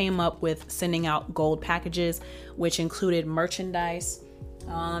he came up with sending out gold packages, which included merchandise.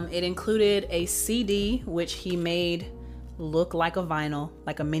 It included a CD, which he made look like a vinyl,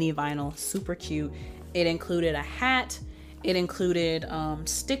 like a mini vinyl, super cute. It included a hat. It included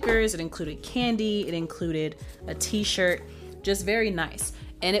stickers, it included candy, it included a t-shirt, just very nice.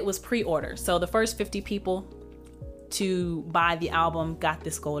 And it was pre-order. So the first 50 people to buy the album got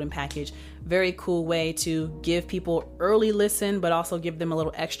this golden package. Very cool way to give people early listen, but also give them a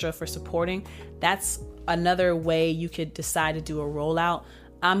little extra for supporting. That's another way you could decide to do a rollout.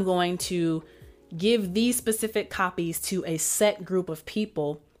 I'm going to give these specific copies to a set group of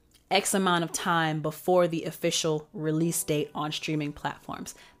people X amount of time before the official release date on streaming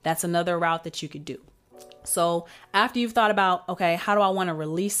platforms. That's another route that you could do. So after you've thought about, okay, how do I want to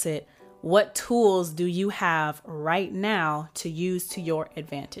release it? What tools do you have right now to use to your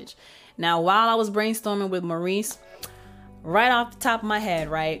advantage? Now, while I was brainstorming with Maurice, right off the top of my head,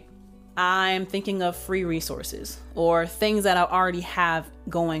 right, I'm thinking of free resources or things that I already have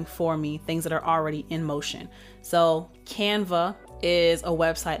going for me, things that are already in motion. So Canva is a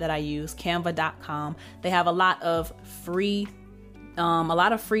website that I use, canva.com. They have a lot of free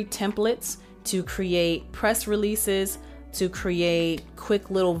templates to create press releases, to create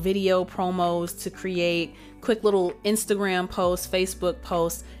quick little video promos, to create quick little Instagram posts, Facebook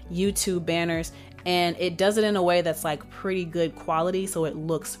posts, YouTube banners, and it does it in a way that's like pretty good quality, so it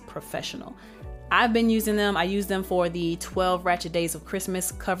looks professional. I've been using them. I use them for the 12 Ratchet Days of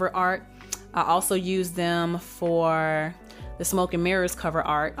Christmas cover art. I also use them for the Smoke and Mirrors cover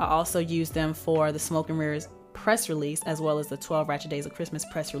art. I also use them for the Smoke and Mirrors press release, as well as the 12 Ratchet Days of Christmas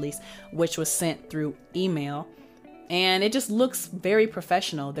press release, which was sent through email. And it just looks very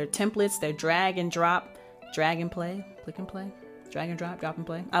professional. They're templates, they're drag and drop, drag and play, click and play, drag and drop, drop and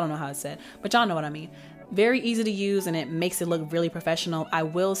play. I don't know how it's said, but y'all know what I mean. Very easy to use, and it makes it look really professional. I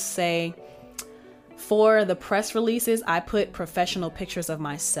will say, For the press releases, I put professional pictures of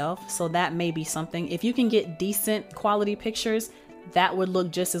myself. So that may be something. If you can get decent quality pictures, that would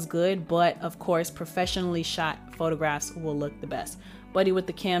look just as good. But of course, professionally shot photographs will look the best. Buddy with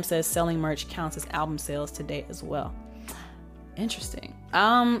the Cam says selling merch counts as album sales today as well. Interesting.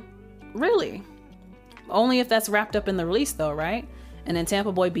 Really? Only if that's wrapped up in the release though, right? And then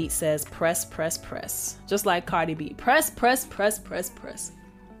Tampa Boy Beat says press, press, press. Just like Cardi B. Press, press, press, press, press.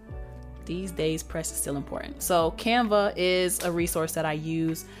 These days, press is still important. So Canva is a resource that I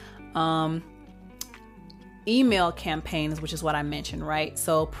use. Email campaigns, which is what I mentioned, right?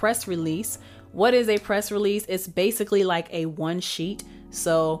 So press release. What is a press release? It's basically like a one sheet.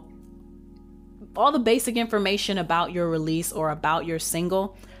 So all the basic information about your release or about your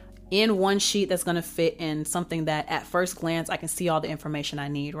single in one sheet that's going to fit in something that at first glance I can see all the information I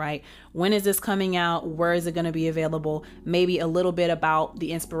need, right? When is this coming out? Where is it going to be available? Maybe a little bit about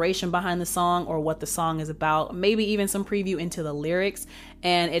the inspiration behind the song or what the song is about. Maybe even some preview into the lyrics.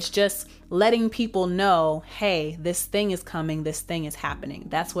 And it's just letting people know, hey, this thing is coming. This thing is happening.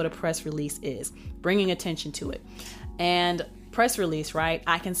 That's what a press release is. Bringing attention to it. And press release, right?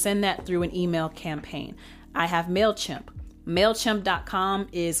 I can send that through an email campaign. I have MailChimp. MailChimp.com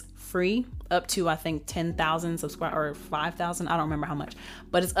is free up to, I think, 10,000 subscribers or 5,000. I don't remember how much,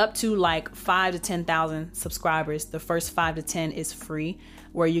 but it's up to like 5 to 10,000 subscribers. The first 5 to 10 is free,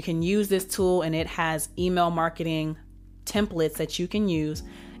 where you can use this tool, and it has email marketing templates that you can use.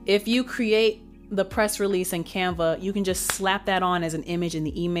 If you create the press release in Canva, you can just slap that on as an image in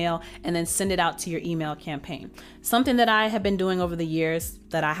the email and then send it out to your email campaign. Something that I have been doing over the years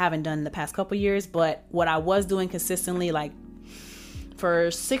that I haven't done in the past couple years, but what I was doing consistently, like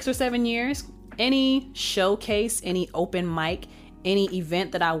for 6 or 7 years, any showcase, any open mic, any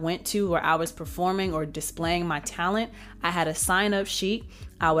event that I went to where I was performing or displaying my talent, I had a sign up sheet.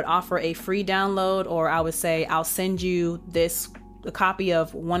 I would offer a free download, or I would say, I'll send you a copy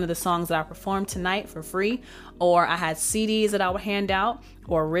of one of the songs that I performed tonight for free. Or I had CDs that I would hand out,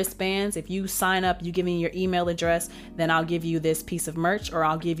 or wristbands. If you sign up, you give me your email address, then I'll give you this piece of merch, or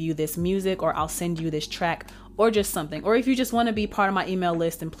I'll give you this music, or I'll send you this track, or just something. Or if you just want to be part of my email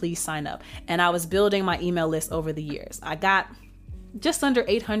list, then please sign up. And I was building my email list over the years. I got just under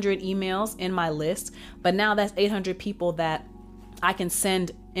 800 emails in my list, but now that's 800 people that I can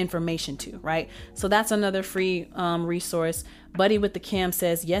send information to, right? So that's another free resource. Buddy with the Cam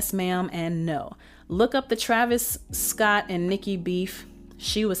says, yes, ma'am, and no. Look up the Travis Scott and Nicki beef.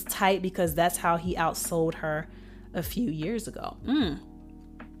 She was tight because that's how he outsold her a few years ago.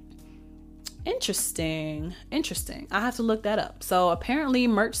 Interesting. I have to look that up. So apparently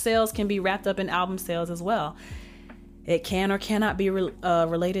merch sales can be wrapped up in album sales as well. It can or cannot be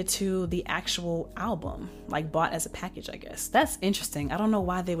related to the actual album, like bought as a package, I guess. That's interesting. I don't know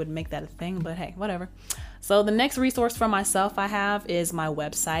why they would make that a thing, but hey, whatever. So the next resource for myself I have is my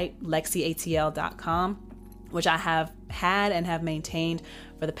website, lexiatl.com, which I have had and have maintained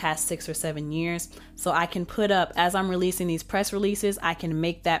for the past 6 or 7 years. So I can put up, as I'm releasing these press releases, I can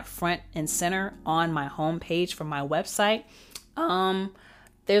make that front and center on my homepage for my website.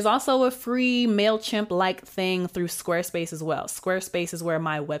 There's also a free MailChimp-like thing through Squarespace as well. Squarespace is where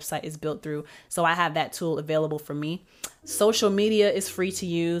my website is built through, so I have that tool available for me. Social media is free to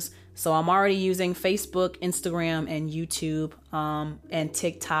use, so I'm already using Facebook, Instagram, and YouTube, and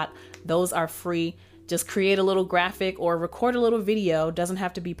TikTok. Those are free. Just create a little graphic or record a little video. Doesn't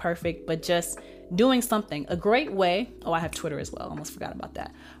have to be perfect, but just doing something. A great way, I have Twitter as well, almost forgot about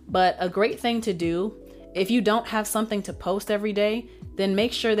that. But a great thing to do, if you don't have something to post every day, then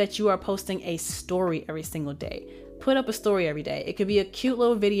make sure that you are posting a story every single day. Put up a story every day. It could be a cute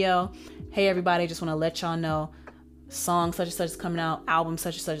little video. Hey everybody, just want to let y'all know song such and such is coming out, album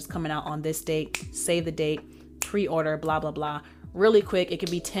such and such is coming out on this date. Save the date, pre-order, blah, blah, blah. Really quick. It could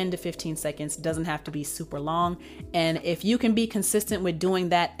be 10 to 15 seconds. It doesn't have to be super long. And if you can be consistent with doing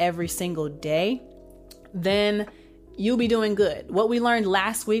that every single day, then you'll be doing good. What we learned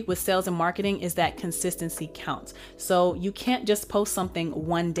last week with sales and marketing is that consistency counts. So you can't just post something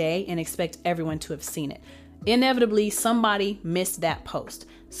one day and expect everyone to have seen it. Inevitably, somebody missed that post.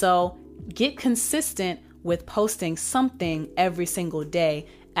 So get consistent with posting something every single day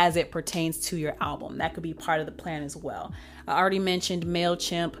as it pertains to your album. That could be part of the plan as well. I already mentioned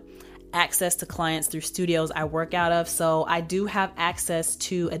MailChimp, access to clients through studios I work out of. So I do have access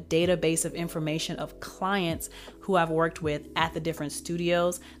to a database of information of clients who I've worked with at the different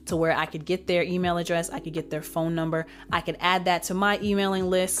studios, to where I could get their email address, I could get their phone number, I could add that to my emailing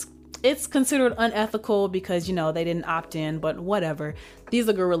list. It's considered unethical because, they didn't opt in, but whatever. These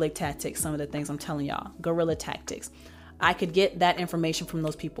are guerrilla tactics, some of the things I'm telling y'all. Guerrilla tactics. I could get that information from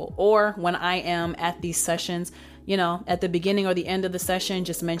those people. Or when I am at these sessions, at the beginning or the end of the session,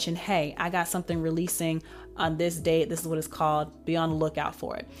 just mention, hey, I got something releasing on this date. This is what it's called. Be on the lookout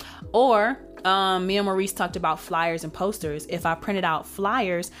for it. Or me and Maurice talked about flyers and posters. If I printed out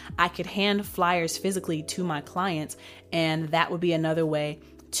flyers, I could hand flyers physically to my clients. And that would be another way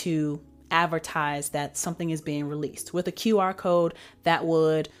to advertise that something is being released with a QR code that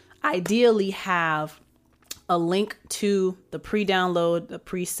would ideally have a link to the pre-download, the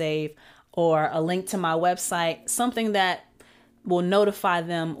pre-save, or a link to my website, something that will notify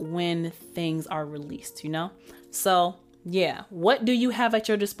them when things are released, So yeah, what do you have at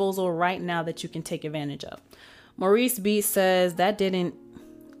your disposal right now that you can take advantage of? Maurice B says that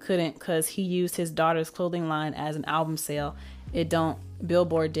couldn't because he used his daughter's clothing line as an album sale.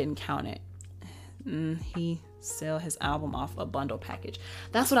 Billboard didn't count it. He sell his album off a bundle package.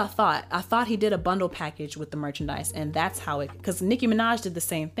 That's what I thought. I thought he did a bundle package with the merchandise, and that's how because Nicki Minaj did the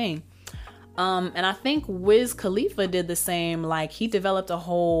same thing. And I think Wiz Khalifa did the same. Like, he developed a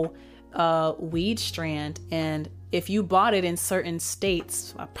whole weed strand, and if you bought it in certain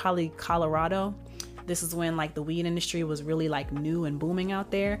states, probably Colorado, this is when like the weed industry was really like new and booming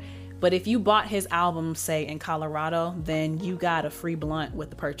out there. But if you bought his album, say in Colorado, then you got a free blunt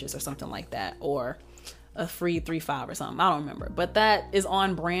with the purchase or something like that, or a free 3-5 or something. I don't remember, but that is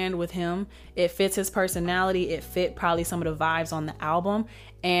on brand with him. It fits his personality. It fit probably some of the vibes on the album,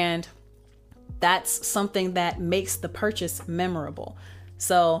 and that's something that makes the purchase memorable.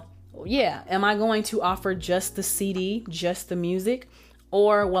 So yeah, am I going to offer just the CD, just the music?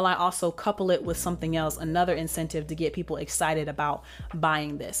 Or will I also couple it with something else, another incentive to get people excited about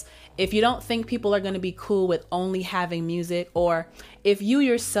buying this? If you don't think people are going to be cool with only having music, or if you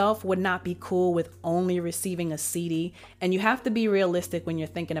yourself would not be cool with only receiving a CD, and you have to be realistic when you're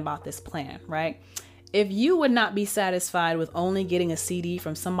thinking about this plan, right? If you would not be satisfied with only getting a CD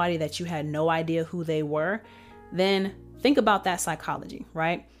from somebody that you had no idea who they were, then think about that psychology,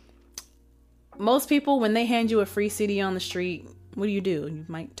 right? Most people, when they hand you a free CD on the street, what do? You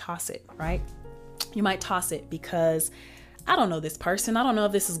might toss it, right? You might toss it because I don't know this person. I don't know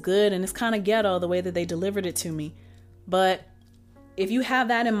if this is good, and it's kind of ghetto the way that they delivered it to me. But if you have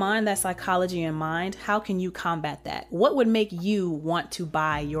that in mind, that psychology in mind, how can you combat that? What would make you want to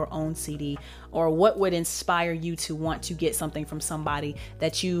buy your own CD? Or what would inspire you to want to get something from somebody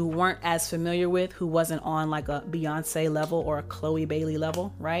that you weren't as familiar with, who wasn't on like a Beyonce level or a Chloe Bailey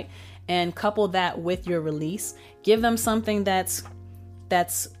level, right? And couple that with your release. Give them something that's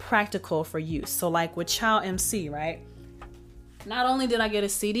practical for use. So like with Chow MC, right? Not only did I get a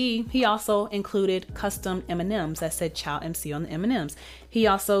CD, he also included custom M&Ms that said Chow MC on the M&Ms. He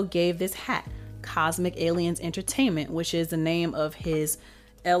also gave this hat, Cosmic Aliens Entertainment, which is the name of his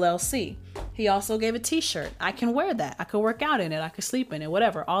LLC. He also gave a t-shirt. I can wear that. I could work out in it. I could sleep in it,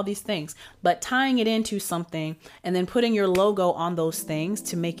 whatever, all these things. But tying it into something and then putting your logo on those things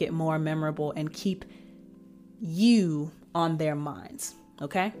to make it more memorable and keep you on their minds.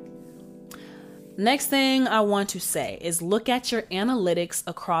 Okay? Next thing I want to say is look at your analytics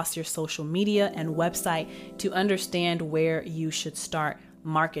across your social media and website to understand where you should start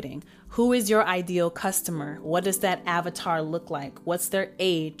marketing. Who is your ideal customer? What does that avatar look like? What's their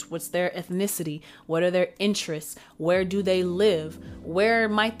age? What's their ethnicity? What are their interests? Where do they live? Where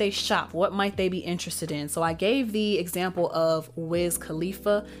might they shop? What might they be interested in? So I gave the example of Wiz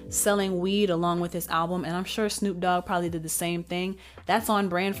Khalifa selling weed along with his album, and I'm sure Snoop Dogg probably did the same thing. That's on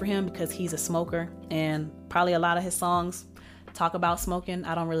brand for him because he's a smoker, and probably a lot of his songs talk about smoking.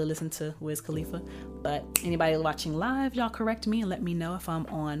 I don't really listen to Wiz Khalifa, but anybody watching live, y'all correct me and let me know if I'm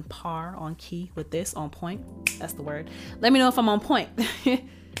on par, on key with this, on point. That's the word. Let me know if I'm on point.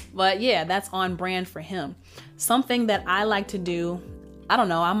 But yeah, that's on brand for him. Something that I like to do, I don't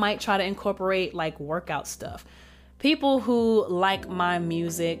know, I might try to incorporate like workout stuff. People who like my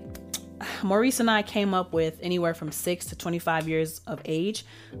music, Maurice and I came up with anywhere from 6 to 25 years of age,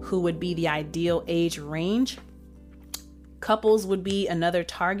 who would be the ideal age range. Couples would be another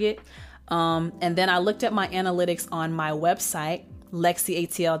target. And then I looked at my analytics on my website,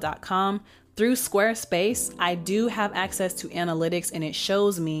 lexiatl.com. Through Squarespace, I do have access to analytics, and it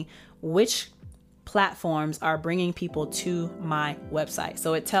shows me which platforms are bringing people to my website.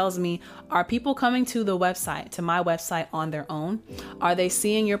 So it tells me, are people coming to the website, to my website on their own? Are they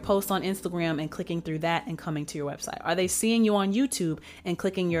seeing your post on Instagram and clicking through that and coming to your website? Are they seeing you on YouTube and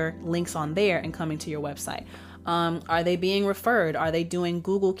clicking your links on there and coming to your website? Are they being referred? Are they doing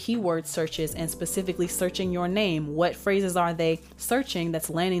Google keyword searches and specifically searching your name? What phrases are they searching that's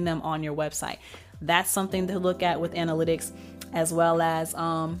landing them on your website? That's something to look at with analytics. as well as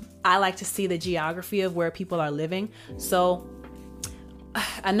I like to see the geography of where people are living. So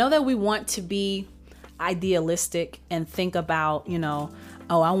I know that we want to be idealistic and think about,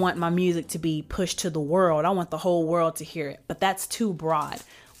 oh, I want my music to be pushed to the world. I want the whole world to hear it. But that's too broad.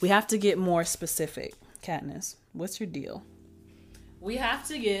 We have to get more specific. Katniss, what's your deal? We have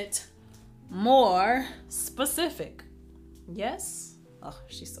to get more specific. Yes? Oh,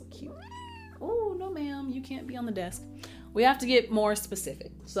 she's so cute. Oh, no, ma'am. You can't be on the desk. We have to get more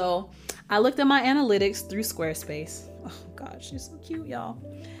specific. So I looked at my analytics through Squarespace. Oh, God, she's so cute, y'all.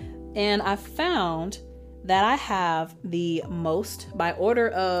 And I found that I have the most by order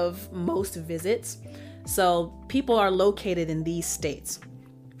of most visits. So people are located in these states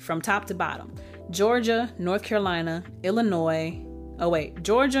from top to bottom: Georgia, North Carolina, Illinois.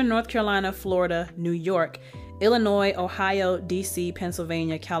 Georgia, North Carolina, Florida, New York, Illinois, Ohio, DC,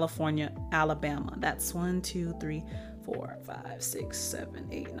 Pennsylvania, California, Alabama. That's 1, 2, 3, 4, 5, 6, 7,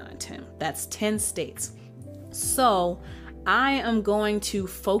 8, 9, 10. That's 10 states. So I am going to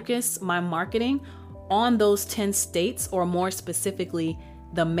focus my marketing on those 10 states, or more specifically,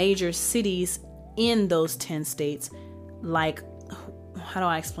 the major cities in those 10 states. Like, how do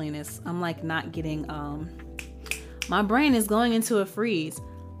I explain this? I'm like not getting, my brain is going into a freeze.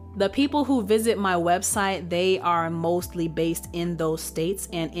 The people who visit my website, they are mostly based in those states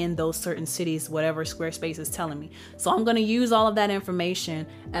and in those certain cities, whatever Squarespace is telling me. So I'm going to use all of that information,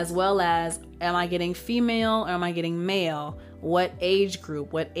 as well as, am I getting female or am I getting male? What age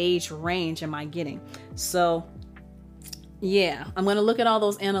group, what age range am I getting? So yeah, I'm going to look at all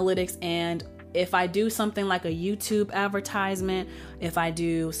those analytics, and if I do something like a YouTube advertisement, if I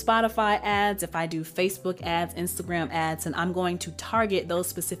do Spotify ads, if I do Facebook ads, Instagram ads, and I'm going to target those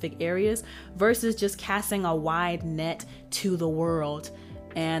specific areas versus just casting a wide net to the world.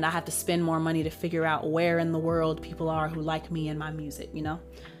 And I have to spend more money to figure out where in the world people are who like me and my music,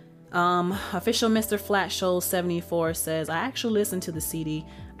 Official Mr. Flat Show 74 says, I actually listen to the CD.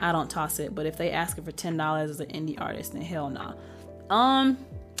 I don't toss it, but if they ask it for $10 as an indie artist, then hell nah.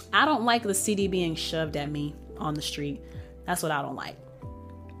 I don't like the CD being shoved at me on the street. That's what I don't like.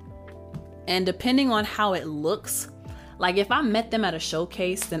 And depending on how it looks, like if I met them at a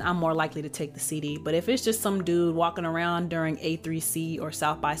showcase, then I'm more likely to take the CD. But if it's just some dude walking around during A3C or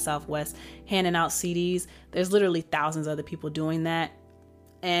South by Southwest handing out CDs, there's literally thousands of other people doing that,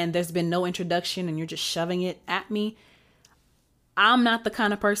 and there's been no introduction and you're just shoving it at me, I'm not the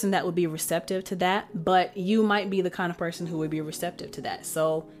kind of person that would be receptive to that, but you might be the kind of person who would be receptive to that.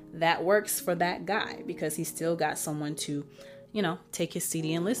 So that works for that guy because he's still got someone to, take his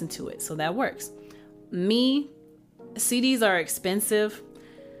CD and listen to it. So that works. Me, CDs are expensive.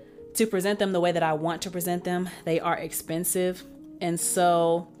 To present them the way that I want to present them, they are expensive. And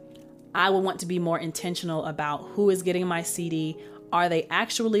so I would want to be more intentional about who is getting my CD. Are they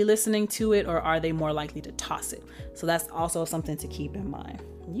actually listening to it, or are they more likely to toss it? So that's also something to keep in mind.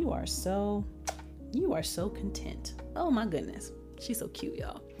 You are so content. Oh my goodness. She's so cute,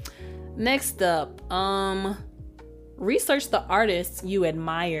 y'all. Next up, research the artists you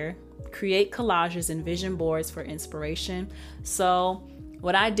admire. Create collages and vision boards for inspiration. So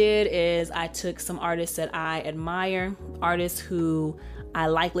what I did is I took some artists that I admire, artists who I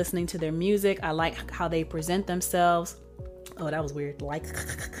like listening to their music. I like how they present themselves. Oh, that was weird.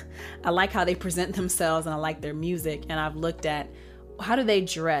 I like how they present themselves, and I like their music. And I've looked at, how do they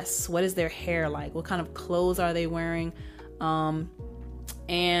dress? What is their hair like? What kind of clothes are they wearing?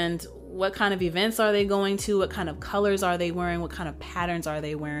 And what kind of events are they going to? What kind of colors are they wearing? What kind of patterns are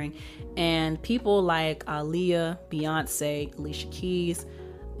they wearing? And people like Aaliyah, Beyonce, Alicia Keys,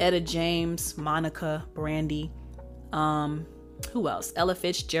 Etta James, Monica, Brandy, who else? Ella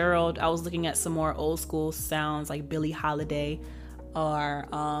Fitzgerald. I was looking at some more old school sounds like Billie Holiday or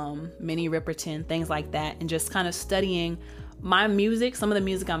Minnie Riperton, things like that, and just kind of studying my music. Some of the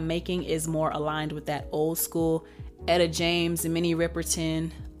music I'm making is more aligned with that old school. Etta James and Minnie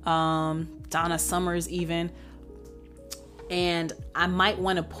Riperton, Donna Summers even. And I might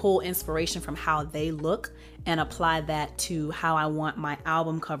want to pull inspiration from how they look and apply that to how I want my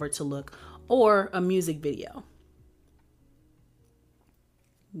album cover to look, or a music video.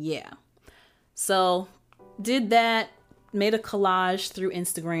 Yeah. So did that, made a collage through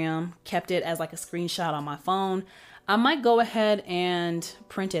Instagram, kept it as like a screenshot on my phone. I might go ahead and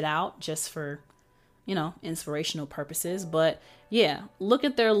print it out just for, inspirational purposes. But yeah, look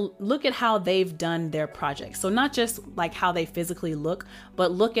at how they've done their projects. So not just like how they physically look,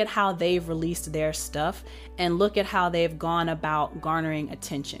 but look at how they've released their stuff, and look at how they've gone about garnering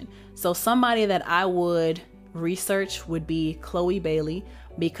attention. So somebody that I would research would be Chloe Bailey,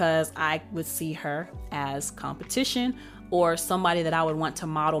 because I would see her as competition or somebody that I would want to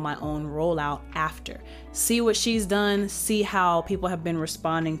model my own rollout after. See what she's done, see how people have been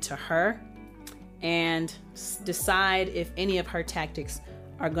responding to her, and decide if any of her tactics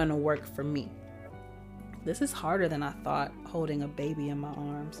are gonna work for me. This is harder than I thought, holding a baby in my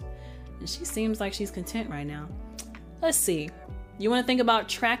arms. And she seems like she's content right now. Let's see. You want to think about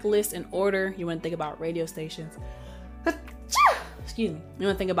track lists in order. You want to think about radio stations. Excuse me. You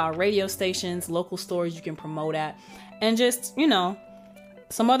want to think about radio stations, local stores you can promote at. And just,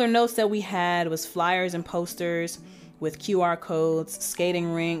 some other notes that we had was flyers and posters with QR codes,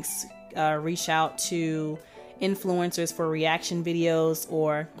 skating rinks, reach out to influencers for reaction videos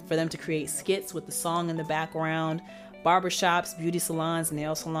or for them to create skits with the song in the background, barbershops, beauty salons,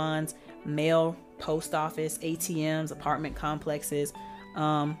 nail salons, mail, post office, ATMs, apartment complexes.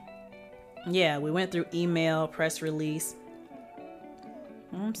 We went through email, press release.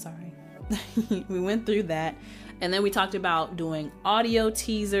 I'm sorry. We went through that. And then we talked about doing audio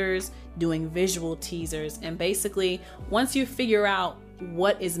teasers, doing visual teasers. And basically, once you figure out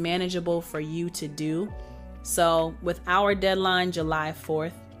what is manageable for you to do. So with our deadline, July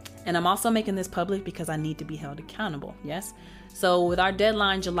 4th, and I'm also making this public because I need to be held accountable. Yes. So with our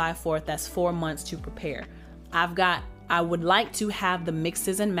deadline, July 4th, that's 4 months to prepare. I would like to have the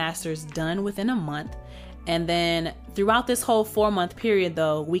mixes and masters done within a month. And then throughout this whole 4-month period,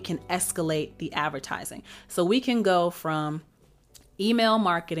 though, we can escalate the advertising. So we can go from email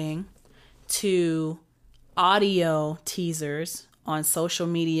marketing to audio teasers on social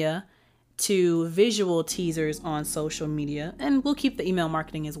media to visual teasers on social media. And we'll keep the email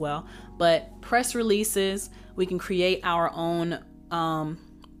marketing as well. But press releases, we can create our own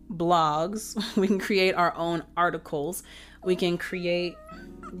blogs. We can create our own articles. We can create...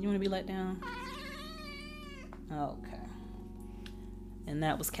 You want to be let down? Okay. And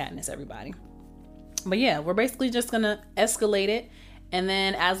that was Katniss, everybody. But yeah, we're basically just going to escalate it. And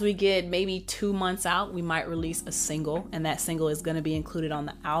then as we get maybe 2 months out, we might release a single. And that single is going to be included on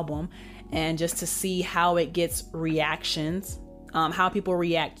the album. And just to see how it gets reactions, how people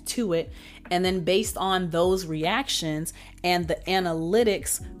react to it. And then based on those reactions and the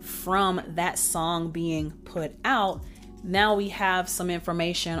analytics from that song being put out, now we have some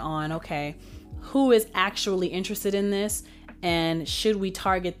information on, okay, who is actually interested in this, and should we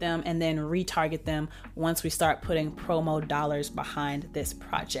target them and then retarget them once we start putting promo dollars behind this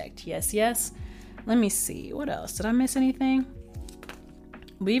project. Yes. Let me see. What else? Did I miss anything?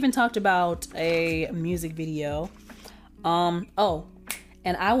 We even talked about a music video.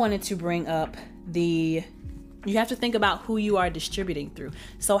 And I wanted to bring up you have to think about who you are distributing through.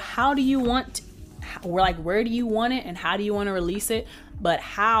 So how do you want, where do you want it and how do you want to release it? But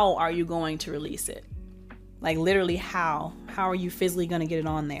how are you going to release it? Like literally how? How are you physically going to get it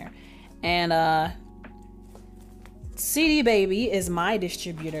on there? And CD Baby is my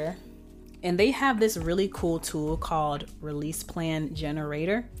distributor. And they have this really cool tool called Release Plan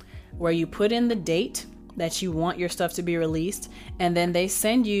Generator, where you put in the date that you want your stuff to be released. And then they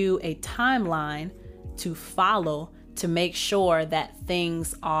send you a timeline to follow to make sure that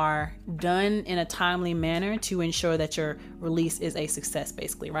things are done in a timely manner to ensure that your release is a success,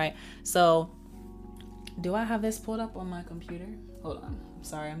 basically, right? So do I have this pulled up on my computer? Hold on.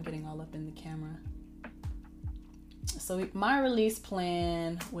 Sorry, I'm getting all up in the camera. So my release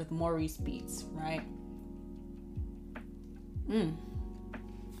plan with Maurice Beats, right?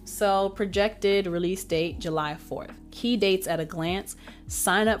 So projected release date, July 4th. Key dates at a glance.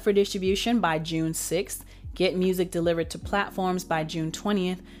 Sign up for distribution by June 6th. Get music delivered to platforms by June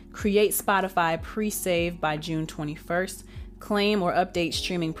 20th. Create Spotify pre-save by June 21st. Claim or update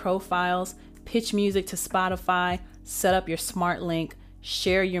streaming profiles. Pitch music to Spotify. Set up your smart link.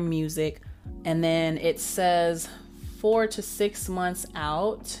 Share your music. And then it says 4 to 6 months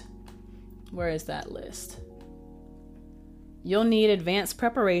out. Where is that list? You'll need advanced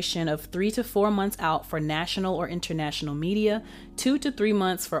preparation of 3 to 4 months out for national or international media, 2 to 3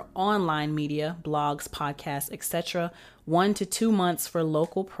 months for online media, blogs, podcasts, etc., 1 to 2 months for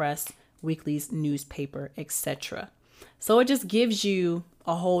local press, weeklies, newspaper, etc. So it just gives you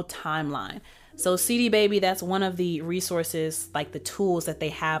a whole timeline. So CD Baby, that's one of the resources, like the tools that they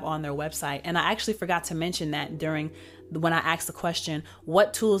have on their website. And I actually forgot to mention that when I asked the question,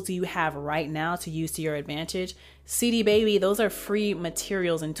 what tools do you have right now to use to your advantage? CD Baby, those are free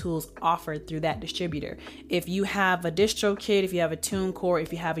materials and tools offered through that distributor. If you have a DistroKid, if you have a TuneCore,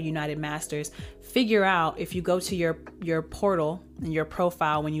 if you have a United Masters, figure out, if you go to your portal and your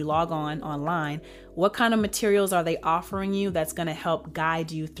profile when you log on online, what kind of materials are they offering you that's going to help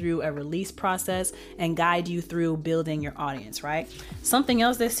guide you through a release process and guide you through building your audience, right? Something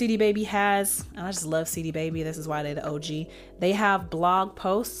else that CD Baby has, and I just love CD Baby, this is why they're the OG, they have blog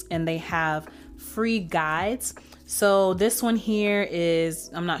posts and they have free guides. So this one here is,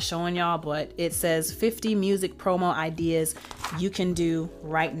 I'm not showing y'all, but it says 50 music promo ideas you can do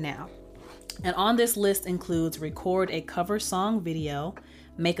right now. And on this list includes record a cover song video,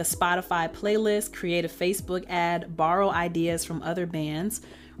 make a Spotify playlist, create a Facebook ad, borrow ideas from other bands,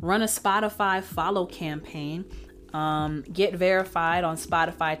 run a Spotify follow campaign, get verified on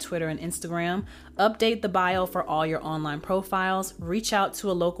Spotify, Twitter, and Instagram, update the bio for all your online profiles, reach out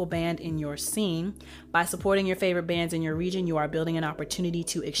to a local band in your scene. By supporting your favorite bands in your region, you are building an opportunity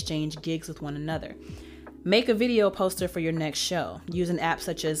to exchange gigs with one another. Make a video poster for your next show. Use an app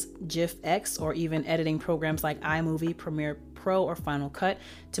such as GIF-X or even editing programs like iMovie, Premiere Pro, or Final Cut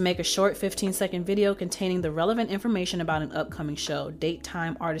to make a short 15-second video containing the relevant information about an upcoming show, date,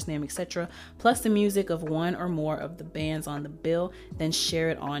 time, artist name, etc., plus the music of one or more of the bands on the bill. Then share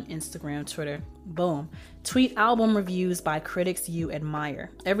it on Instagram, Twitter. Boom. Tweet album reviews by critics you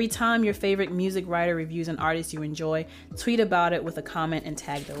admire. Every time your favorite music writer reviews an artist you enjoy, tweet about it with a comment and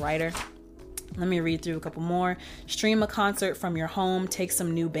tag the writer. Let me read through a couple more. Stream a concert from your home, take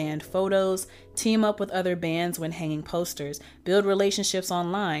some new band photos, team up with other bands when hanging posters, build relationships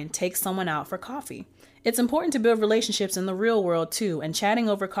online, take someone out for coffee. It's important to build relationships in the real world too, and chatting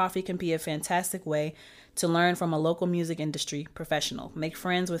over coffee can be a fantastic way to learn from a local music industry professional. Make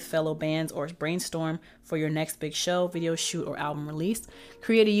friends with fellow bands or brainstorm for your next big show, video shoot, or album release.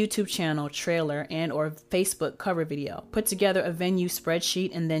 Create a YouTube channel, trailer, and or Facebook cover video. Put together a venue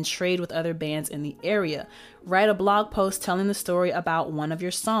spreadsheet and then trade with other bands in the area. Write a blog post telling the story about one of your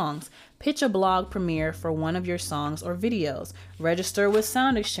songs. Pitch a blog premiere for one of your songs or videos. Register with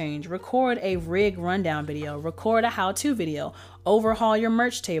SoundExchange. Record a rig rundown video. Record a how-to video. Overhaul your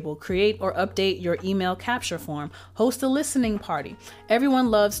merch table. Create or update your email capture form. Host a listening party.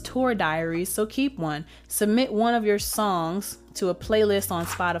 Everyone loves tour diaries, so keep one. Submit one of your songs to a playlist on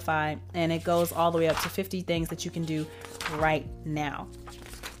Spotify, and it goes all the way up to 50 things that you can do right now.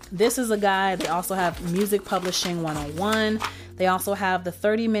 This is a guide. They also have Music Publishing 101. They also have the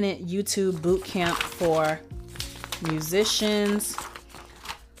 30-minute YouTube bootcamp for musicians.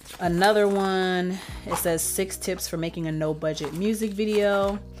 Another one, it says 6 tips for making a no-budget music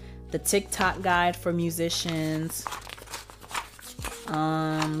video. The TikTok guide for musicians.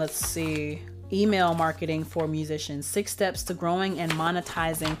 Let's see. Email marketing for musicians. 6 steps to growing and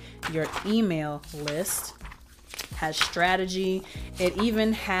monetizing your email list. Has strategy. It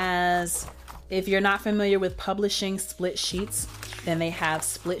even has, if you're not familiar with publishing split sheets, then they have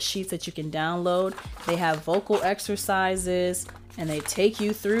split sheets that you can download. They have vocal exercises, and they take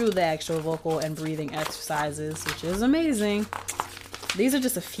you through the actual vocal and breathing exercises, which is amazing. These are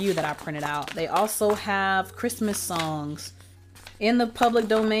just a few that I printed out. They also have Christmas songs in the public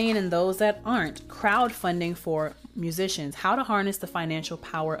domain and those that aren't. Crowdfunding for musicians. How to harness the financial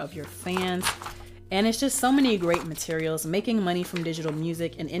power of your fans. And it's just so many great materials. Making money from digital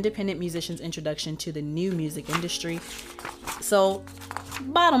music, an independent musician's introduction to the new music industry. So,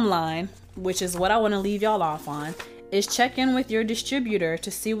 bottom line, which is what I want to leave y'all off on, is check in with your distributor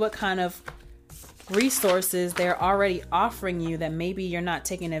to see what kind of resources they're already offering you that maybe you're not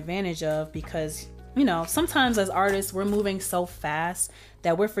taking advantage of, because, you know, sometimes as artists, we're moving so fast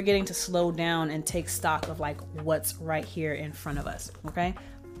that we're forgetting to slow down and take stock of like what's right here in front of us, okay?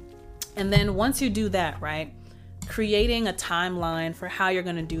 And then once you do that, right, creating a timeline for how you're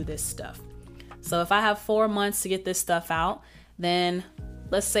going to do this stuff. So if I have 4 months to get this stuff out, then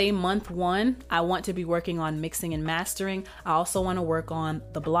let's say month 1, I want to be working on mixing and mastering. I also want to work on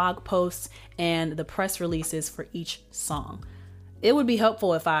the blog posts and the press releases for each song. It would be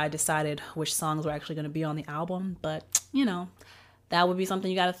helpful if I decided which songs were actually going to be on the album, but you know, that would be something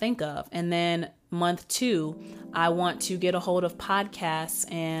you got to think of. And then month 2, I want to get a hold of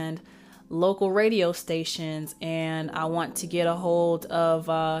podcasts and local radio stations, and I want to get a hold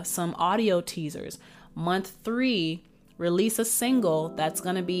of some audio teasers. Month 3, release a single that's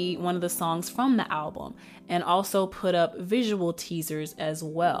going to be one of the songs from the album, and also put up visual teasers as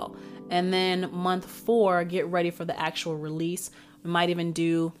well. And then month 4, get ready for the actual release. We might even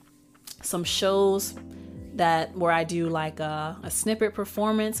do some shows where I do like a snippet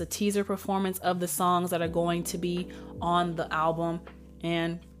performance, a teaser performance of the songs that are going to be on the album,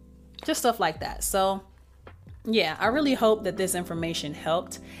 and just stuff like that. So yeah, I really hope that this information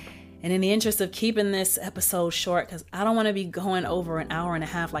helped. And in the interest of keeping this episode short, because I don't want to be going over an hour and a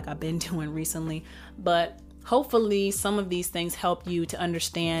half like I've been doing recently, but hopefully some of these things help you to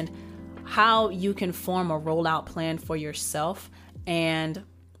understand how you can form a rollout plan for yourself and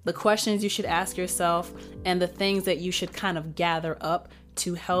the questions you should ask yourself and the things that you should kind of gather up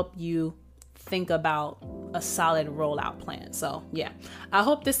to help you think about a solid rollout plan. So yeah, I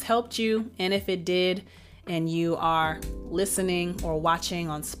hope this helped you. And if it did, and you are listening or watching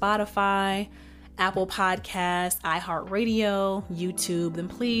on Spotify, Apple Podcasts, iHeartRadio, YouTube, then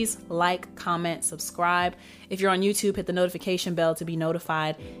please like, comment, subscribe. If you're on YouTube, hit the notification bell to be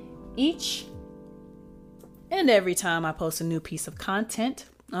notified each and every time I post a new piece of content.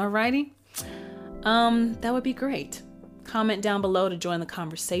 Alrighty. That would be great. Comment down below to join the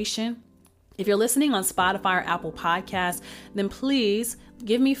conversation. If you're listening on Spotify or Apple Podcasts, then please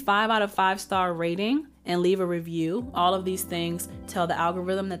give me 5 out of 5-star rating and leave a review. All of these things tell the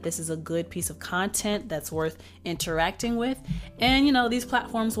algorithm that this is a good piece of content that's worth interacting with. And, these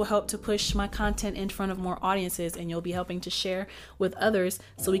platforms will help to push my content in front of more audiences, and you'll be helping to share with others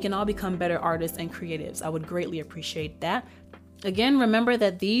so we can all become better artists and creatives. I would greatly appreciate that. Again, remember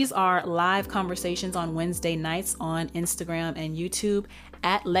that these are live conversations on Wednesday nights on Instagram and YouTube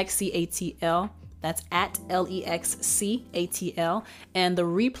at LexiATL. That's at LEXCATL. And the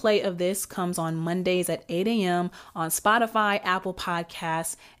replay of this comes on Mondays at 8 a.m. on Spotify, Apple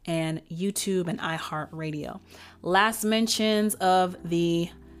Podcasts, and YouTube and iHeartRadio. Last mentions of the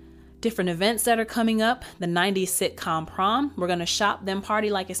different events that are coming up. The 90s sitcom Prom. We're going to shop then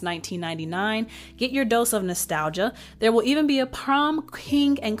party like it's 1999. Get your dose of nostalgia. There will even be a prom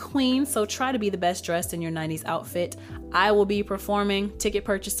king and queen, so try to be the best dressed in your 90s outfit. I will be performing. Ticket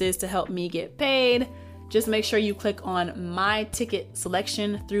purchases to help me get paid. Just make sure you click on my ticket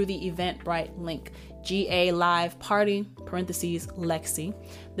selection through the Eventbrite link. GA Live Party, (Lexi).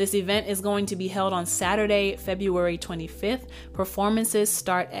 This event is going to be held on Saturday, February 25th. Performances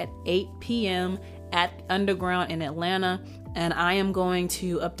start at 8 p.m. at Underground in Atlanta. And I am going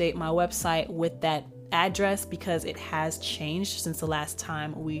to update my website with that address because it has changed since the last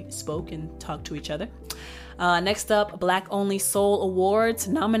time we spoke and talked to each other. Next up, Black Only Soul Awards,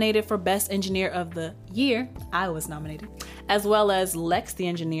 nominated for Best Engineer of the Year. I was nominated. As well as Lex the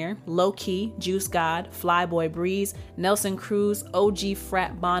Engineer, Low Key, Juice God, Flyboy Breeze, Nelson Cruz, OG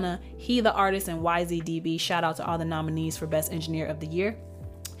Frat Bana, He the Artist, and YZDB. Shout out to all the nominees for Best Engineer of the Year.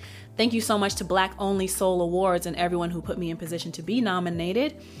 Thank you so much to Black Only Soul Awards and everyone who put me in position to be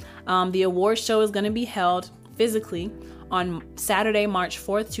nominated. The award show is going to be held physically on Saturday, March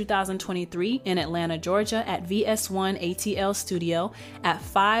 4th, 2023 in Atlanta, Georgia at VS1 ATL Studio at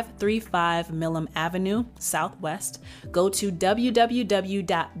 535 Millam Avenue, Southwest. Go to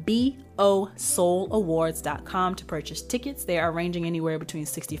www.bosoulawards.com to purchase tickets. They are ranging anywhere between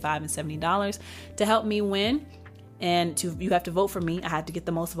 $65 and $70 to help me win. And you have to vote for me. I had to get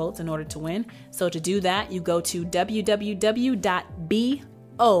the most votes in order to win. So to do that, you go to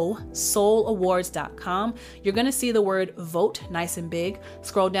www.bosoulawards.com. You're going to see the word vote nice and big.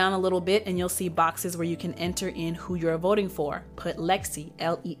 Scroll down a little bit and you'll see boxes where you can enter in who you're voting for. Put Lexi,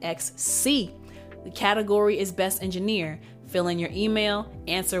 Lexc. The category is Best Engineer. Fill in your email,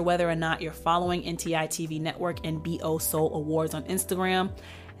 answer whether or not you're following NTI TV Network and BO Soul Awards on Instagram.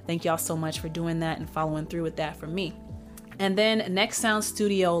 Thank y'all so much for doing that and following through with that for me. And then Next Sound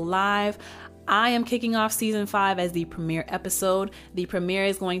Studio Live. I am kicking off season 5 as the premiere episode. The premiere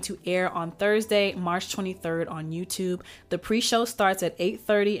is going to air on Thursday, March 23rd on YouTube. The pre-show starts at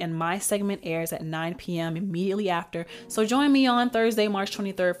 8:30 and my segment airs at 9 p.m. immediately after. So join me on Thursday, March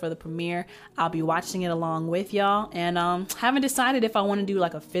 23rd for the premiere. I'll be watching it along with y'all, and haven't decided if I want to do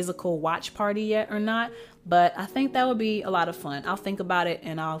like a physical watch party yet or not, but I think that would be a lot of fun. I'll think about it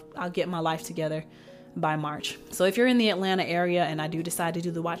and I'll get my life together by March. So if you're in the Atlanta area and I do decide to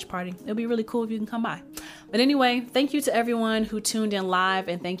do the watch party, it'll be really cool if you can come by. But anyway, thank you to everyone who tuned in live,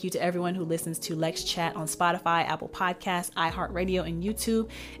 and thank you to everyone who listens to Lex Chat on Spotify, Apple Podcasts, iHeartRadio, and YouTube,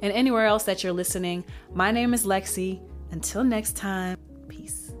 and anywhere else that you're listening. My name is Lexi. Until next time,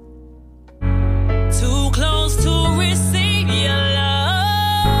 peace. Too close to receive your love.